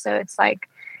everything. So it's like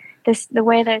the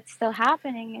way that it's still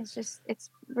happening is just it's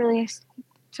really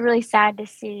sad to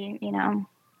see, and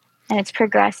it's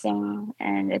progressing,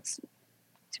 and it's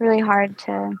really hard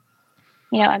to,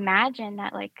 imagine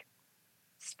that, like,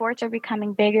 sports are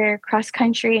becoming bigger. Cross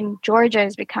country in Georgia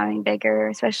is becoming bigger,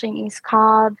 especially in East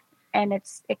Cobb, and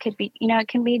it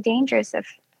can be dangerous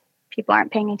if people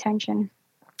aren't paying attention.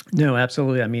 No,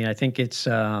 absolutely. I mean, I think it's,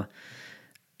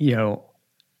 you know,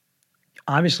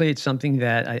 obviously it's something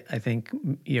that I think,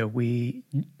 we,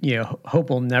 hope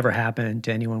will never happen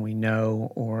to anyone we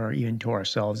know or even to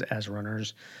ourselves as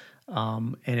runners.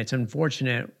 And it's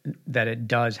unfortunate that it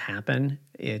does happen.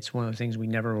 It's one of the things we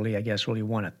never really, I guess, really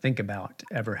want to think about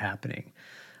ever happening.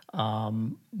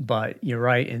 But you're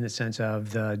right in the sense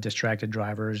of the distracted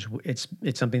drivers. It's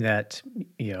something that,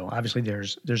 obviously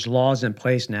there's laws in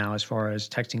place now as far as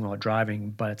texting while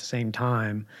driving, but at the same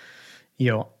time,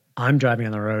 I'm driving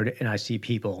on the road and I see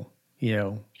people,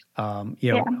 Yeah,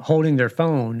 holding their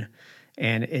phone,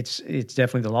 and it's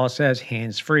definitely, the law says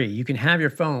hands free. You can have your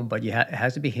phone, but it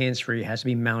has to be hands free. It has to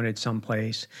be mounted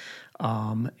someplace,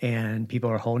 and people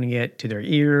are holding it to their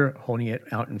ear, holding it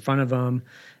out in front of them,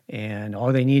 and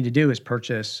all they need to do is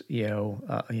purchase,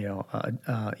 a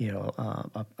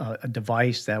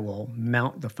device that will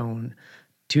mount the phone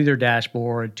to their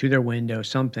dashboard, to their window,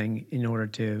 something in order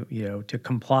to, to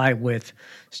comply with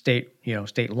state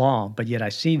law. But yet I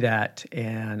see that,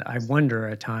 and I wonder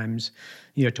at times,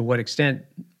 to what extent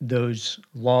those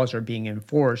laws are being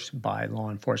enforced by law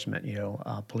enforcement,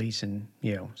 police and,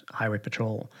 highway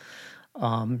patrol.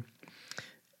 Um,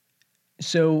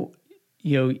 so,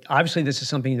 obviously, this is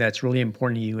something that's really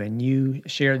important to you, and you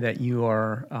shared that you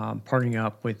are partnering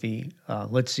up with the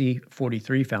Let's See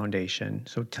 43 Foundation.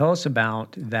 So, tell us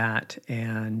about that,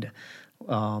 and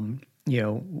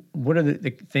what are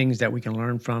the things that we can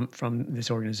learn from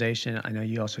this organization? I know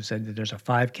you also said that there's a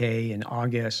 5K in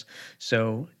August.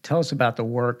 So, tell us about the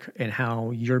work and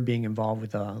how you're being involved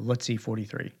with Let's See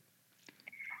 43.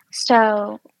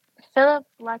 so Philip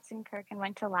Lutzenkirchen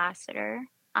went to Lassiter,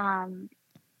 um,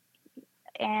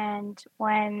 and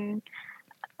when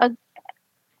a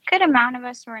good amount of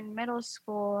us were in middle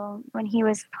school, when he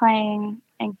was playing,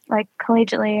 and like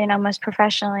collegiately and almost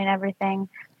professionally and everything,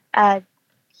 uh,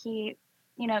 he,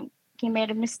 you know, he made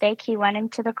a mistake. He went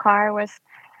into the car with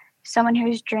someone who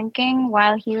was drinking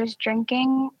while he was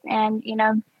drinking, and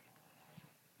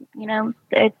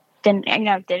it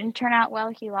didn't turn out well.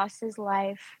 He lost his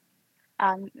life,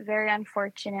 very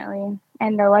unfortunately.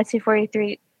 And the Let's See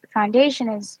 43 Foundation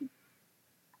is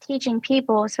teaching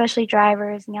people, especially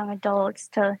drivers and young adults,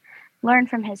 to learn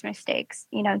from his mistakes,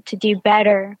 to do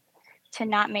better, to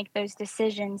not make those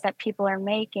decisions that people are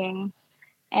making.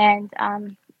 And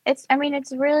it's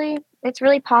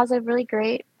really positive, really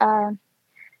great.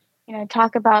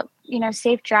 Talk about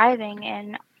safe driving,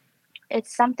 and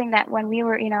it's something that when we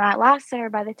were at Lasser,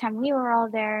 by the time we were all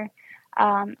there,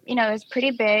 it was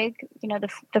pretty big. The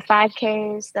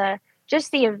 5Ks, the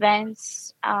just the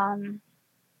events.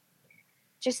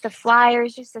 Just the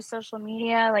flyers, just the social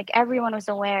media, like everyone was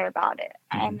aware about it.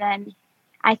 Mm-hmm. And then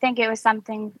I think it was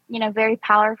something, very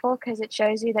powerful because it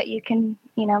shows you that you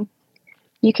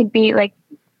could be like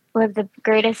live the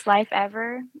greatest life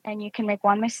ever, and you can make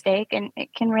one mistake and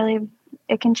it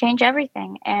can change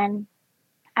everything. And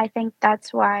I think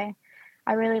that's why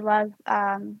I really love,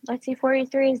 Let's See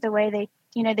 43 is the way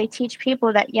they teach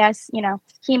people that, yes,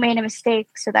 he made a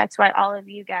mistake. So that's why all of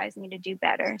you guys need to do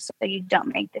better so you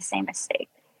don't make the same mistake.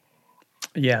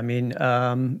 Yeah, I mean,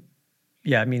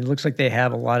 it looks like they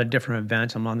have a lot of different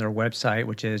events. I'm on their website,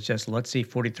 which is just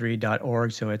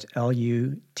let'see43.org. So it's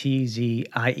LUTZIE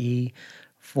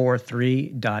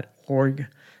 43.org.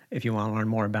 If you want to learn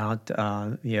more about,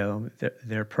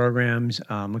 their programs,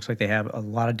 looks like they have a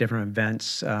lot of different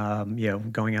events,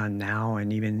 going on now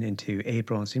and even into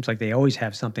April. It seems like they always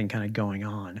have something kind of going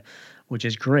on, which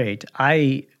is great.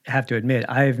 I have to admit,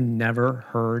 I've never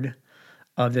heard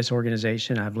of this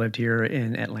organization. I've lived here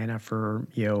in Atlanta for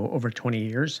over 20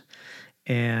 years,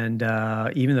 and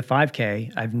even the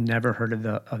 5K, I've never heard of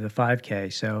the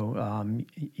 5K. So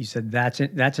you said that's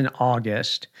in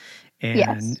August,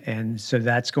 Yes. and so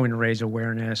that's going to raise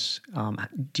awareness.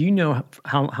 Do you know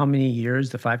how many years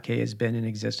the 5K has been in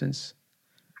existence?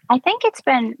 I think it's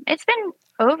been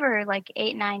over like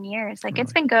 8, 9 years. Like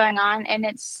it's Really? been going on and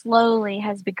it slowly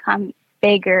has become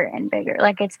bigger and bigger.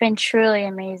 Like it's been truly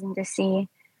amazing to see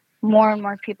more and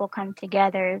more people come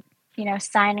together,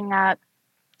 signing up,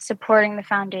 supporting the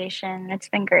foundation. It's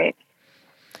been great.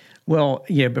 Well,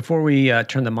 yeah. Before we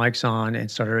turned the mics on and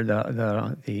started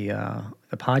the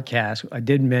podcast, I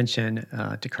did mention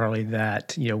to Carly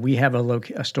that we have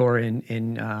a store in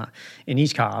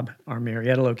East Cobb, our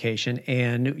Marietta location,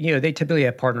 and they typically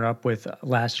have partnered up with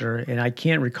Lassiter, and I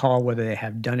can't recall whether they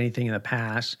have done anything in the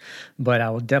past, but I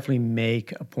will definitely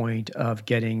make a point of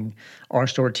getting our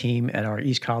store team at our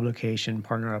East Cobb location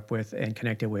partner up with and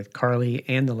connected with Carly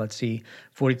and the Let's See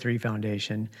 43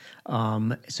 Foundation,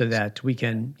 so that we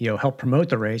can help promote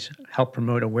the race, help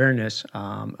promote awareness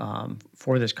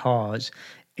for this cause,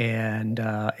 and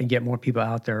get more people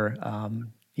out there,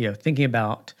 thinking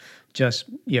about just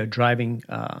driving,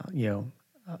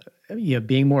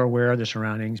 being more aware of their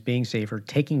surroundings, being safer,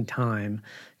 taking time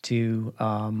to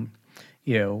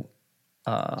you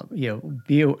know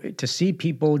be to see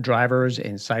people, drivers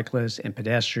and cyclists and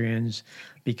pedestrians,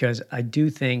 because I do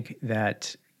think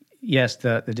that yes,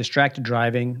 the distracted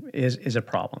driving is a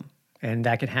problem. And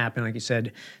that can happen, like you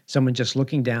said, someone just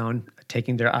looking down,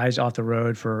 taking their eyes off the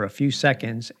road for a few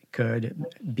seconds could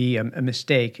be a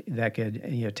mistake that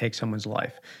could take someone's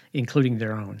life, including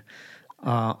their own.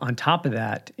 On top of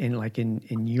that,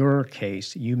 in your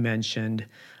case, you mentioned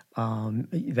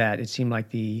that it seemed like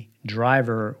the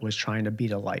driver was trying to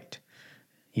beat a light,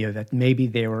 that maybe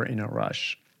they were in a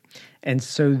rush. And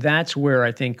so that's where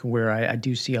I think I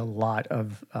do see a lot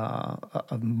of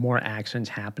more accidents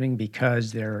happening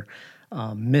because they're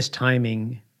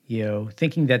mistiming,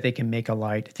 thinking that they can make a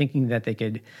light, thinking that they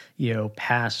could,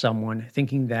 pass someone,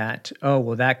 thinking that, oh,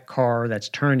 well, that car that's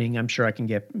turning, I'm sure I can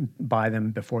get by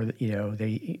them before,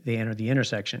 they enter the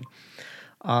intersection.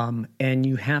 And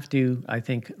you have to, I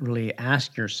think, really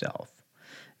ask yourself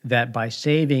that by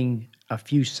saving a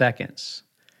few seconds,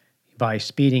 by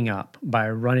speeding up, by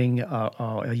running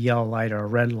a yellow light or a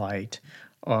red light,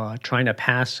 trying to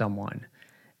pass someone,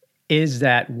 is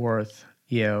that worth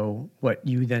what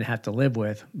you then have to live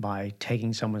with by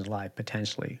taking someone's life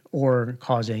potentially, or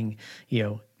causing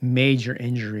major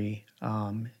injury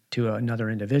to another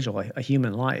individual, a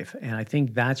human life? And I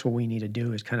think that's what we need to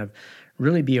do is kind of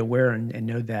really be aware and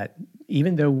know that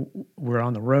even though we're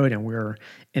on the road and we're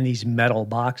in these metal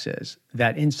boxes,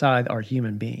 that inside are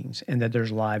human beings and that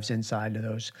there's lives inside of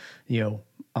those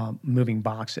moving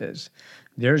boxes.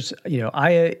 There's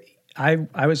I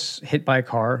was hit by a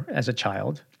car as a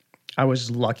child. I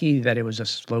was lucky that it was a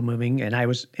slow moving, and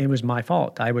it was my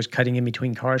fault. I was cutting in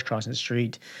between cars, crossing the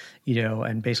street,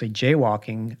 and basically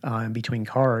jaywalking in between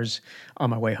cars on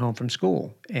my way home from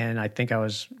school. And I think I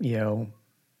was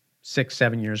 6,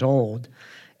 7 years old,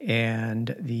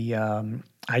 and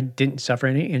I didn't suffer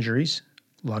any injuries.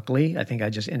 Luckily, I think I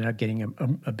just ended up getting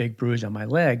a big bruise on my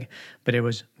leg. But it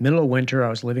was middle of winter. I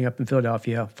was living up in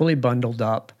Philadelphia, fully bundled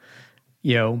up,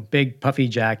 big puffy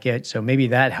jacket. So maybe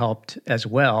that helped as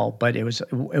well. But it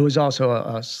was also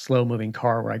a slow moving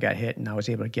car where I got hit and I was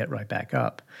able to get right back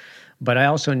up. But I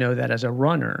also know that as a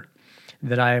runner,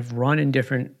 that I've run in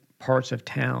different parts of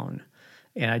town.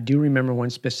 And I do remember one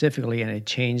specifically, and it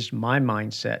changed my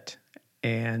mindset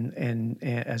and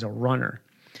as a runner,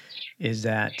 is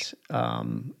that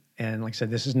and like I said,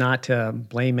 this is not to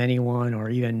blame anyone or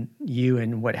even you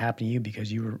and what happened to you,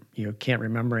 because you can't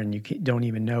remember and don't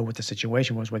even know what the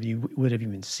situation was, whether you would have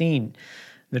even seen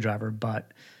the driver.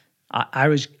 But I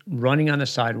was running on the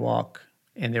sidewalk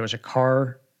and there was a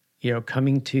car,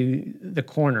 coming to the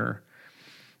corner,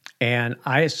 and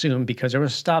I assumed because there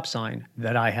was a stop sign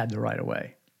that I had the right of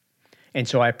way, and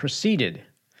so I proceeded.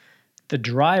 The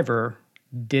driver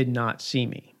did not see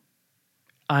me.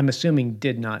 I'm assuming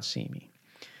did not see me,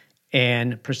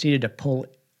 and proceeded to pull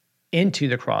into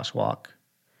the crosswalk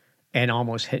and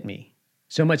almost hit me.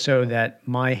 So much so that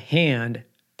my hand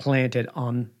planted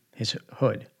on his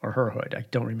hood or her hood. I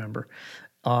don't remember.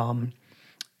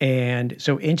 And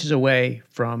so inches away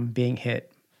from being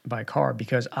hit by a car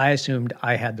because I assumed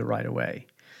I had the right of way.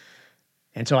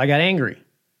 And so I got angry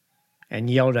and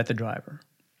yelled at the driver.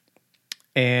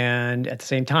 And at the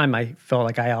same time, I felt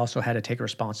like I also had to take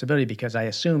responsibility because I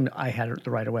assumed I had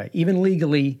the right of way. Even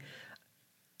legally,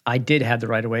 I did have the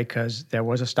right of way because there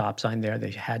was a stop sign there.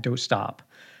 They had to stop.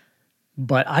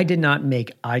 But I did not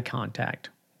make eye contact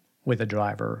with the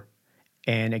driver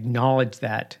and acknowledge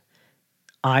that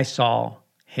I saw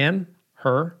him,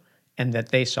 her, and that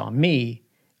they saw me,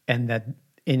 and that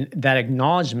in that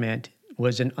acknowledgement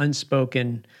was an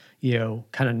unspoken,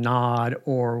 kind of nod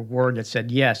or word that said,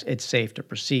 yes, it's safe to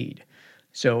proceed.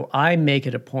 So I make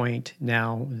it a point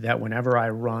now that whenever I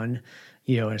run,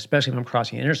 especially if I'm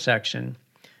crossing an intersection,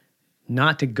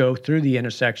 not to go through the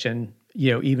intersection,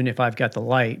 even if I've got the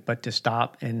light, but to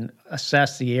stop and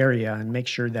assess the area and make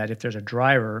sure that if there's a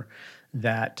driver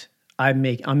that I'm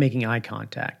making eye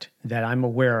contact, that I'm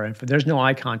aware. And if there's no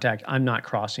eye contact, I'm not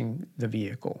crossing the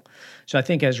vehicle. So I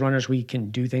think as runners, we can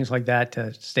do things like that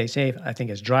to stay safe. I think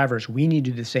as drivers, we need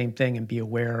to do the same thing and be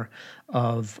aware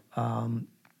of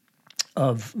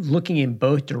looking in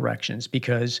both directions,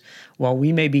 because while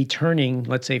we may be turning,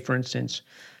 let's say, for instance,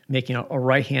 making a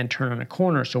right-hand turn on a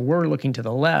corner, so we're looking to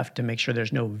the left to make sure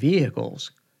there's no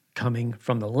vehicles coming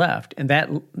from the left, and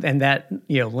that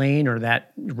lane or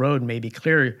that road may be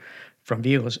clear from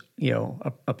vehicles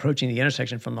approaching the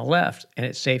intersection from the left, and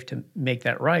it's safe to make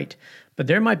that right. But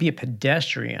there might be a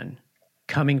pedestrian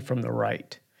coming from the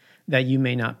right that you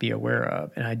may not be aware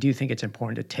of, and I do think it's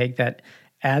important to take that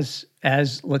as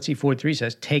let's see, 43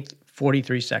 says, take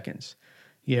 43 seconds.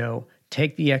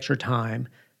 Take the extra time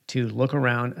to look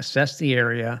around, assess the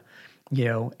area,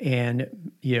 and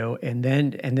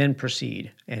then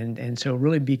proceed. And so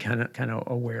really be kind of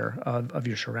aware of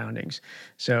your surroundings.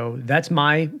 So that's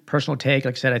my personal take.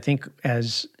 Like I said, I think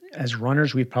as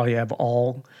runners, we probably have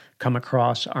all come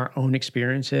across our own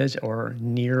experiences or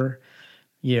near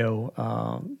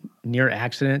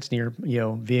accidents, near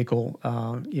vehicle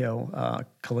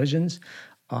collisions,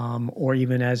 or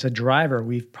even as a driver,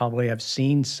 we've probably have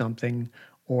seen something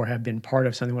or have been part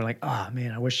of something. We're like, oh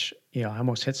man, I wish I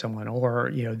almost hit someone,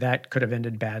 or that could have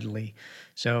ended badly.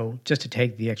 So just to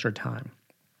take the extra time.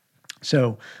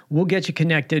 So we'll get you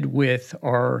connected with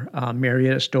our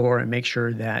Marietta store and make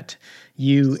sure that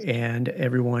you and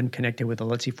everyone connected with the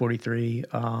Let's See 43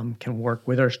 can work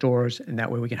with our stores, and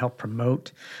that way we can help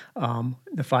promote the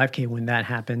 5K when that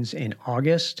happens in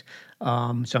August. So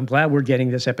I'm glad we're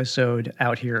getting this episode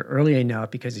out here early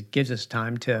enough, because it gives us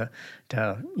time to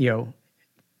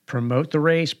promote the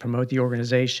race, promote the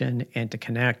organization, and to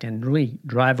connect and really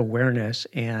drive awareness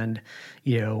and,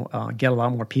 get a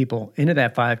lot more people into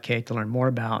that 5K to learn more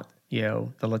about,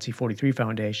 the Let's See 43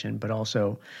 Foundation, but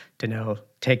also to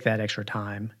take that extra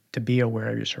time to be aware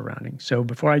of your surroundings. So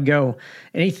before I go,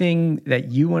 anything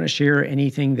that you want to share,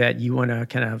 anything that you want to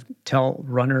kind of tell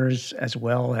runners as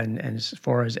well, and as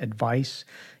far as advice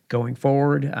going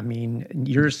forward? I mean,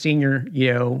 you're a senior,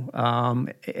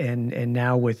 and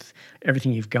now with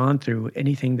everything you've gone through,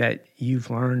 anything that you've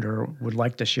learned or would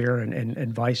like to share and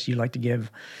advice you'd like to give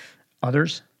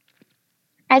others?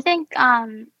 I think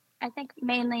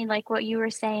mainly like what you were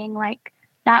saying, like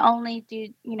not only do,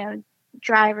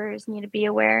 drivers need to be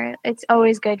aware, it's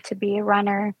always good to be a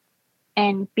runner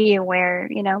and be aware,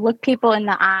 look people in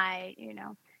the eye,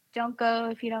 don't go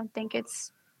if you don't think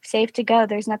it's safe to go.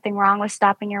 There's nothing wrong with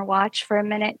stopping your watch for a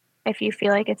minute if you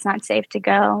feel like it's not safe to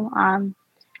go.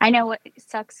 I know what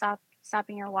sucks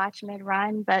stopping your watch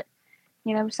mid-run, but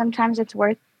sometimes it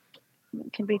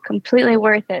can be completely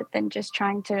worth it than just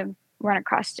trying to run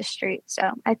across the street.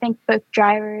 So I think both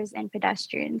drivers and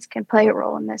pedestrians can play a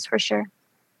role in this for sure.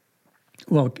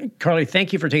 Well, Carly,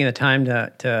 thank you for taking the time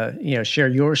to share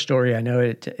your story. I know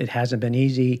it hasn't been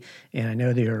easy, and I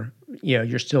know that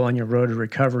you're still on your road to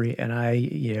recovery. And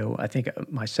I think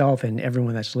myself and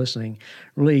everyone that's listening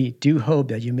really do hope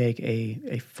that you make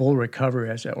a full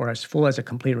recovery as full as a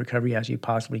complete recovery as you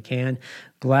possibly can.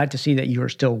 Glad to see that you are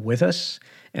still with us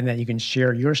and that you can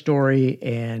share your story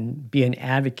and be an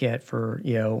advocate for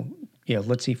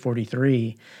Let's See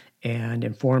 43. And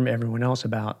inform everyone else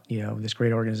about this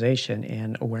great organization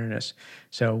and awareness.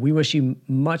 So we wish you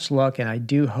much luck, and I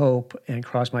do hope and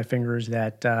cross my fingers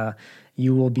that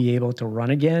you will be able to run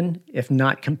again, if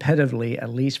not competitively, at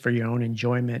least for your own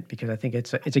enjoyment, because I think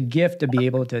it's a gift to be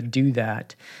able to do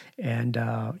that. And,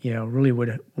 really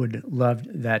would love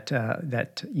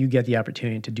that you get the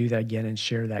opportunity to do that again and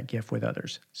share that gift with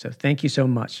others. So thank you so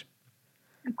much.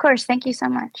 Of course. Thank you so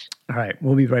much. All right.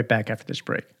 We'll be right back after this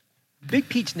break. Big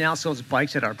Pete's now sells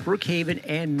bikes at our Brookhaven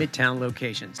and Midtown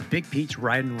locations. Big Pete's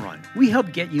Ride and Run. We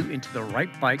help get you into the right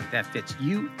bike that fits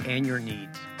you and your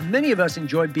needs. Many of us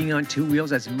enjoy being on two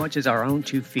wheels as much as our own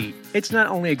 2 feet. It's not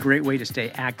only a great way to stay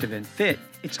active and fit,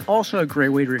 it's also a great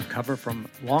way to recover from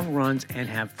long runs and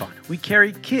have fun. We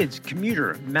carry kids,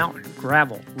 commuter, mountain,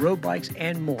 gravel, road bikes,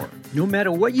 and more. No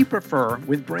matter what you prefer,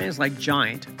 with brands like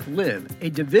Giant, Live, a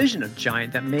division of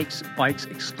Giant that makes bikes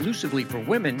exclusively for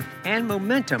women, and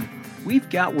Momentum, we've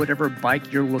got whatever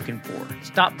bike you're looking for.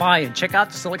 Stop by and check out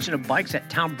the selection of bikes at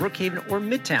Town Brookhaven or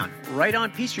Midtown, right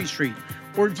on Peachtree Street,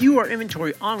 or view our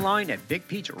inventory online at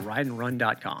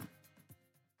bigpeachrideandrun.com.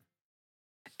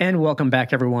 And welcome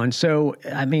back, everyone. So,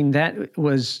 I mean, that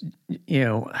was,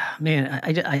 man,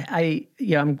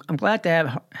 I'm glad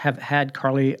to have had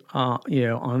Carly,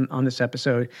 on this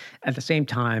episode. At the same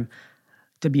time,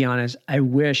 to be honest, I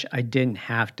wish I didn't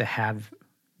have to have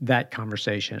that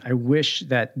conversation. I wish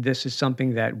that this is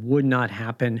something that would not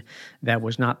happen, that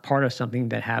was not part of something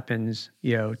that happens,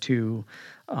 to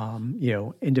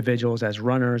individuals as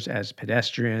runners, as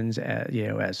pedestrians,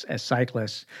 as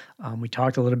cyclists. We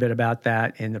talked a little bit about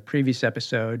that in the previous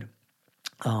episode,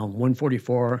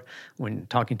 144, when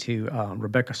talking to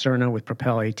Rebecca Cerna with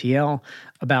Propel ATL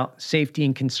about safety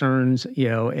and concerns,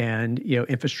 and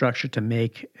infrastructure to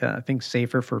make things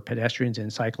safer for pedestrians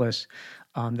and cyclists.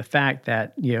 The fact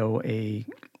that a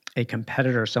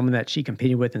competitor, someone that she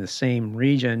competed with in the same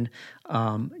region,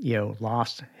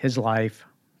 lost his life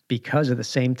because of the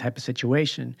same type of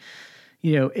situation,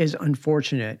 is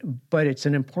unfortunate, but it's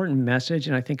an important message.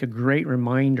 And I think a great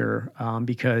reminder,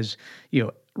 because,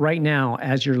 right now,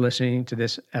 as you're listening to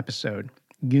this episode,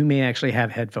 you may actually have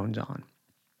headphones on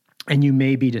and you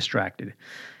may be distracted.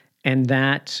 And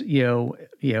that,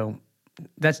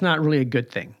 that's not really a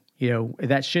good thing.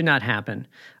 That should not happen.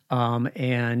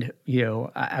 And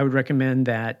I would recommend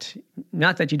that,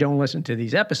 not that you don't listen to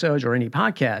these episodes or any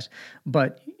podcast,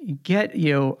 but get,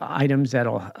 items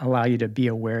that'll allow you to be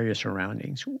aware of your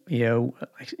surroundings. I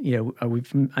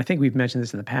think we've mentioned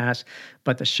this in the past,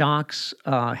 but the Shocks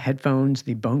headphones,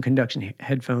 the bone conduction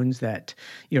headphones that,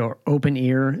 are open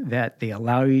ear, that they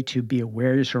allow you to be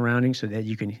aware of your surroundings so that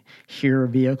you can hear a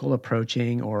vehicle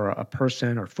approaching or a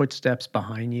person or footsteps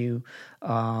behind you,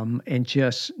 and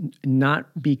just not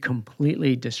be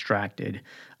completely distracted,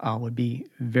 would be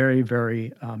very,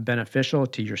 very beneficial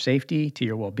to your safety, to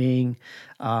your well-being.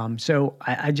 So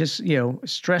I just,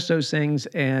 stress those things.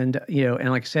 And, and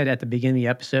like I said at the beginning of the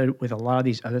episode, with a lot of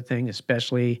these other things,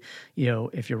 especially,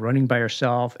 if you're running by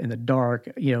yourself in the dark,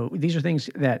 these are things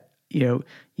that,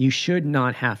 you should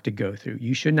not have to go through.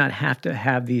 You should not have to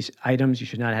have these items. You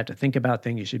should not have to think about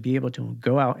things. You should be able to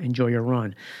go out, enjoy your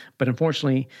run. But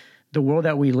unfortunately, the world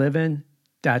that we live in,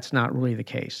 that's not really the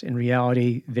case. In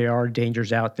reality, there are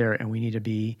dangers out there, and we need to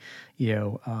be,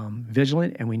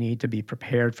 vigilant, and we need to be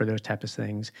prepared for those types of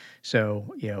things. So,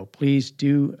 please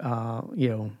do,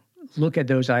 look at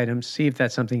those items, see if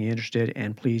that's something you're interested in,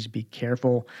 and please be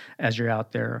careful as you're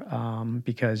out there,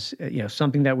 because,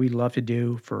 something that we love to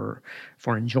do for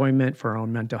enjoyment, for our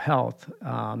own mental health,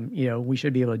 we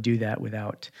should be able to do that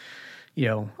without,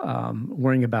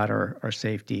 worrying about our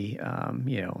safety,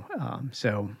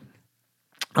 so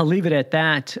I'll leave it at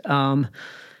that.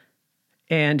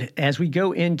 And as we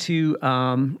go into,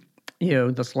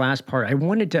 this last part, I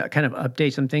wanted to kind of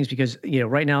update some things because,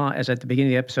 right now, as at the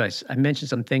beginning of the episode, I mentioned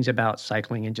some things about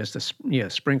cycling and just the,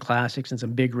 spring classics and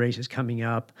some big races coming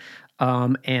up.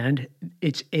 And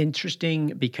it's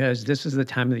interesting because this is the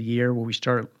time of the year where we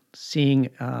start seeing,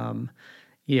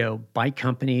 bike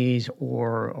companies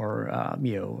or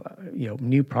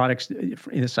new products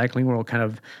in the cycling world kind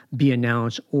of be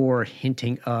announced or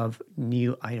hinting of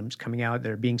new items coming out that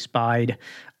are being spied,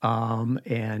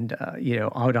 and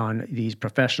out on these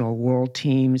professional world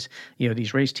teams,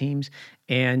 these race teams.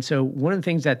 And so one of the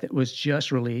things that was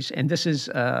just released, and this is,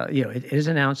 it is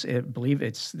announced, I believe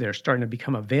they're starting to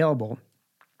become available,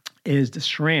 is the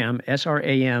SRAM,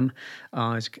 SRAM,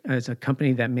 is a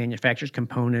company that manufactures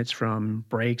components from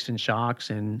brakes and shocks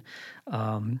and,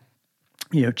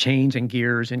 chains and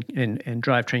gears and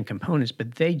drivetrain components.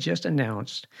 But they just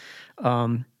announced,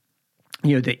 the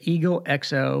Eagle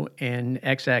XO and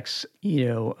XX,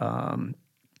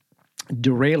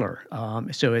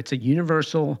 derailleur. So it's a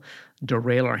universal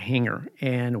derailleur hanger.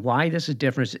 And why this is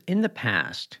different is in the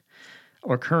past,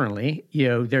 or currently,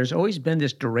 there's always been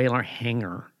this derailleur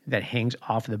hanger that hangs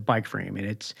off of the bike frame,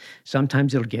 and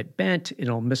sometimes it'll get bent,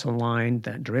 it'll misalign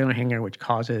the derailleur hanger, which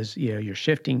causes your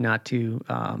shifting not to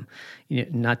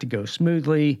go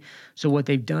smoothly. So what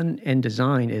they've done and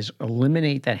designed is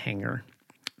eliminate that hanger,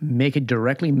 make it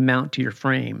directly mount to your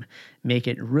frame, make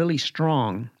it really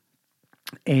strong,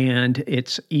 and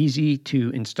it's easy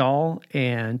to install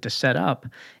and to set up.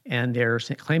 And they're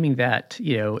claiming that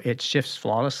it shifts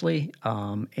flawlessly,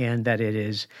 and that it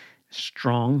is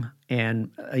strong. And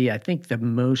I think the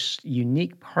most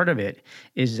unique part of it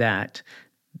is that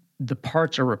the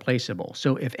parts are replaceable.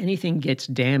 So if anything gets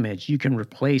damaged, you can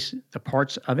replace the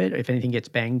parts of it. If anything gets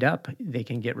banged up, they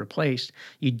can get replaced.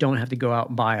 You don't have to go out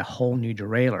and buy a whole new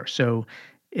derailleur. So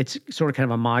it's sort of kind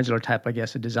of a modular type, I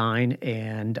guess, of design,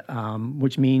 and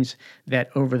which means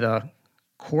that over the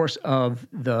course of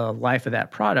the life of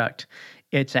that product,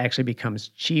 it actually becomes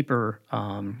cheaper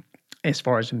as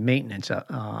far as maintenance,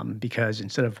 because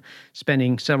instead of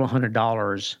spending several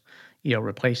 $100s,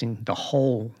 replacing the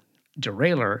whole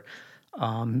derailleur,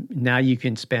 now you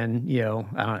can spend,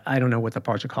 I don't know what the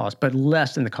parts will cost, but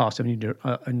less than the cost of a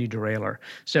new derailleur.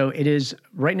 So it is,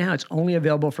 right now, it's only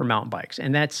available for mountain bikes.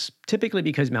 And that's typically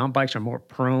because mountain bikes are more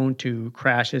prone to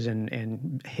crashes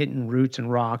and hitting roots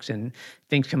and rocks and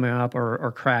things coming up,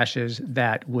 or crashes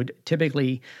that would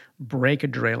typically break a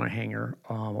derailleur hanger,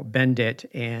 bend it.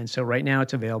 And so right now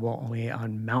it's available only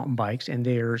on mountain bikes. And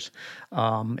there's,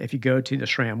 if you go to the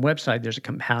SRAM website, there's a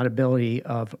compatibility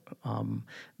of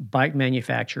bike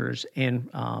manufacturers and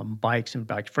bikes and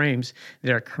bike frames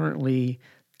that are currently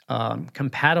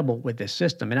compatible with this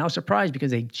system. And I was surprised because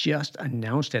they just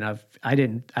announced it.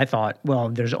 I thought, well,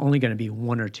 there's only going to be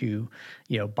one or two,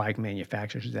 bike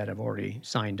manufacturers that have already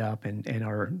signed up and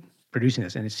are producing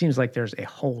this. And it seems like there's a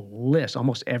whole list.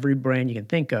 Almost every brand you can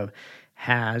think of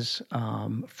has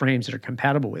frames that are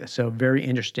compatible with it. So very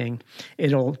interesting.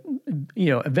 It'll,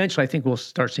 eventually I think we'll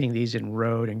start seeing these in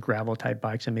road and gravel type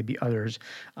bikes and maybe others.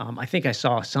 I think I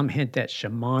saw some hint that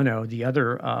Shimano, the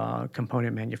other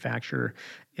component manufacturer,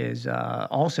 is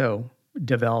also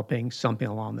developing something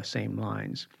along the same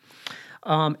lines.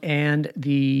 And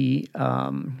the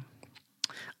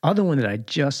other one that I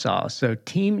just saw, so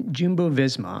Team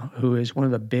Jumbo-Visma, who is one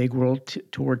of the big world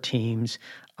tour teams,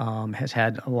 has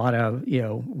had a lot of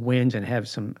wins and have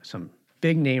some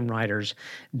big name riders.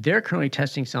 They're currently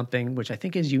testing something which I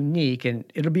think is unique, and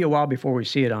it'll be a while before we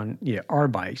see it on our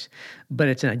bikes. But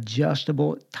it's an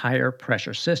adjustable tire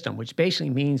pressure system, which basically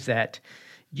means that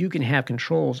you can have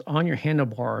controls on your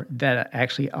handlebar that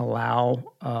actually allow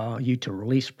you to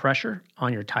release pressure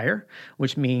on your tire,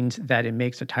 which means that it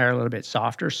makes the tire a little bit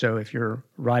softer. So if you're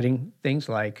riding things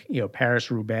like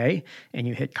Paris-Roubaix and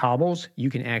you hit cobbles, you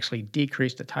can actually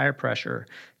decrease the tire pressure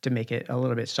to make it a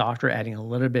little bit softer, adding a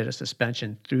little bit of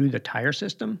suspension through the tire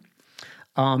system.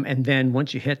 And then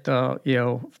once you hit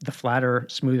the flatter,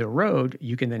 smoother road,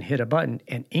 you can then hit a button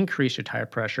and increase your tire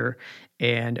pressure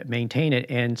and maintain it.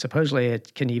 And supposedly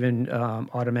it can even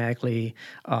automatically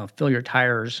fill your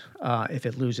tires if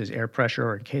it loses air pressure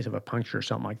or in case of a puncture or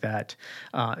something like that,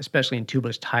 especially in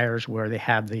tubeless tires where they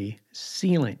have the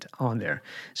sealant on there.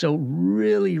 So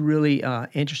really, really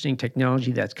interesting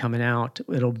technology that's coming out.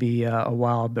 It'll be a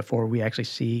while before we actually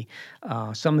see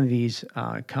some of these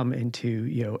come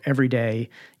into everyday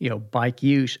bike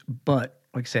use. But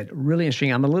like I said, really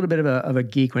interesting. I'm a little bit of a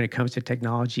geek when it comes to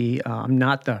technology. I'm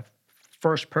not the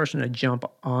first person to jump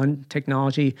on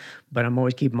technology, but I'm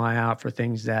always keeping my eye out for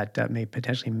things that may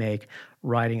potentially make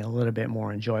riding a little bit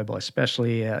more enjoyable,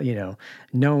 especially, no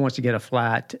one wants to get a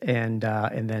flat and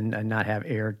then not have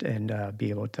air and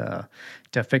be able to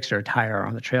fix their tire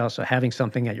on the trail. So having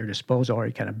something at your disposal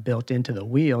already kind of built into the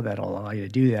wheel that'll allow you to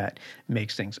do that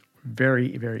makes things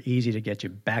very, very easy to get you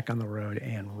back on the road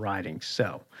and riding.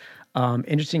 So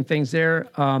interesting things there.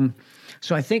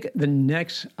 So I think the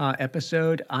next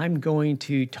episode, I'm going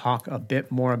to talk a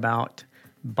bit more about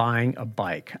buying a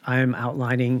bike. I'm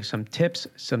outlining some tips,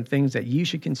 some things that you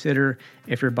should consider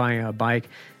if you're buying a bike.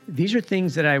 These are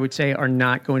things that I would say are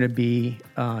not going to be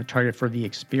targeted for the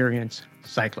experienced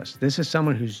cyclist. This is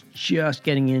someone who's just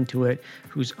getting into it,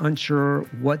 who's unsure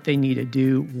what they need to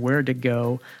do, where to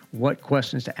go, what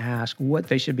questions to ask, what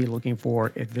they should be looking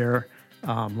for if they're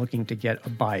looking to get a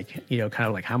bike, kind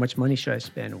of like how much money should I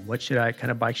spend? What kind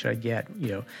of bike should I get?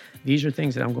 These are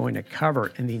things that I'm going to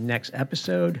cover in the next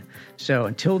episode. So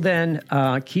until then,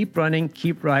 keep running,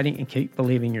 keep riding, and keep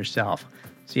believing yourself.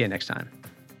 See you next time.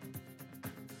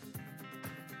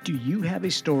 Do you have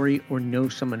a story or know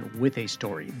someone with a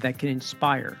story that can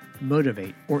inspire,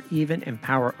 motivate, or even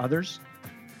empower others?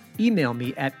 Email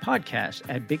me at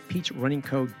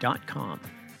podcast@bigpeachrunningco.com.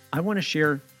 I want to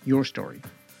share your story.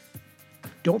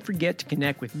 Don't forget to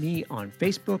connect with me on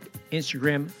Facebook,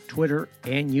 Instagram, Twitter,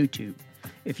 and YouTube.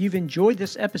 If you've enjoyed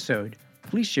this episode,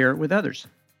 please share it with others.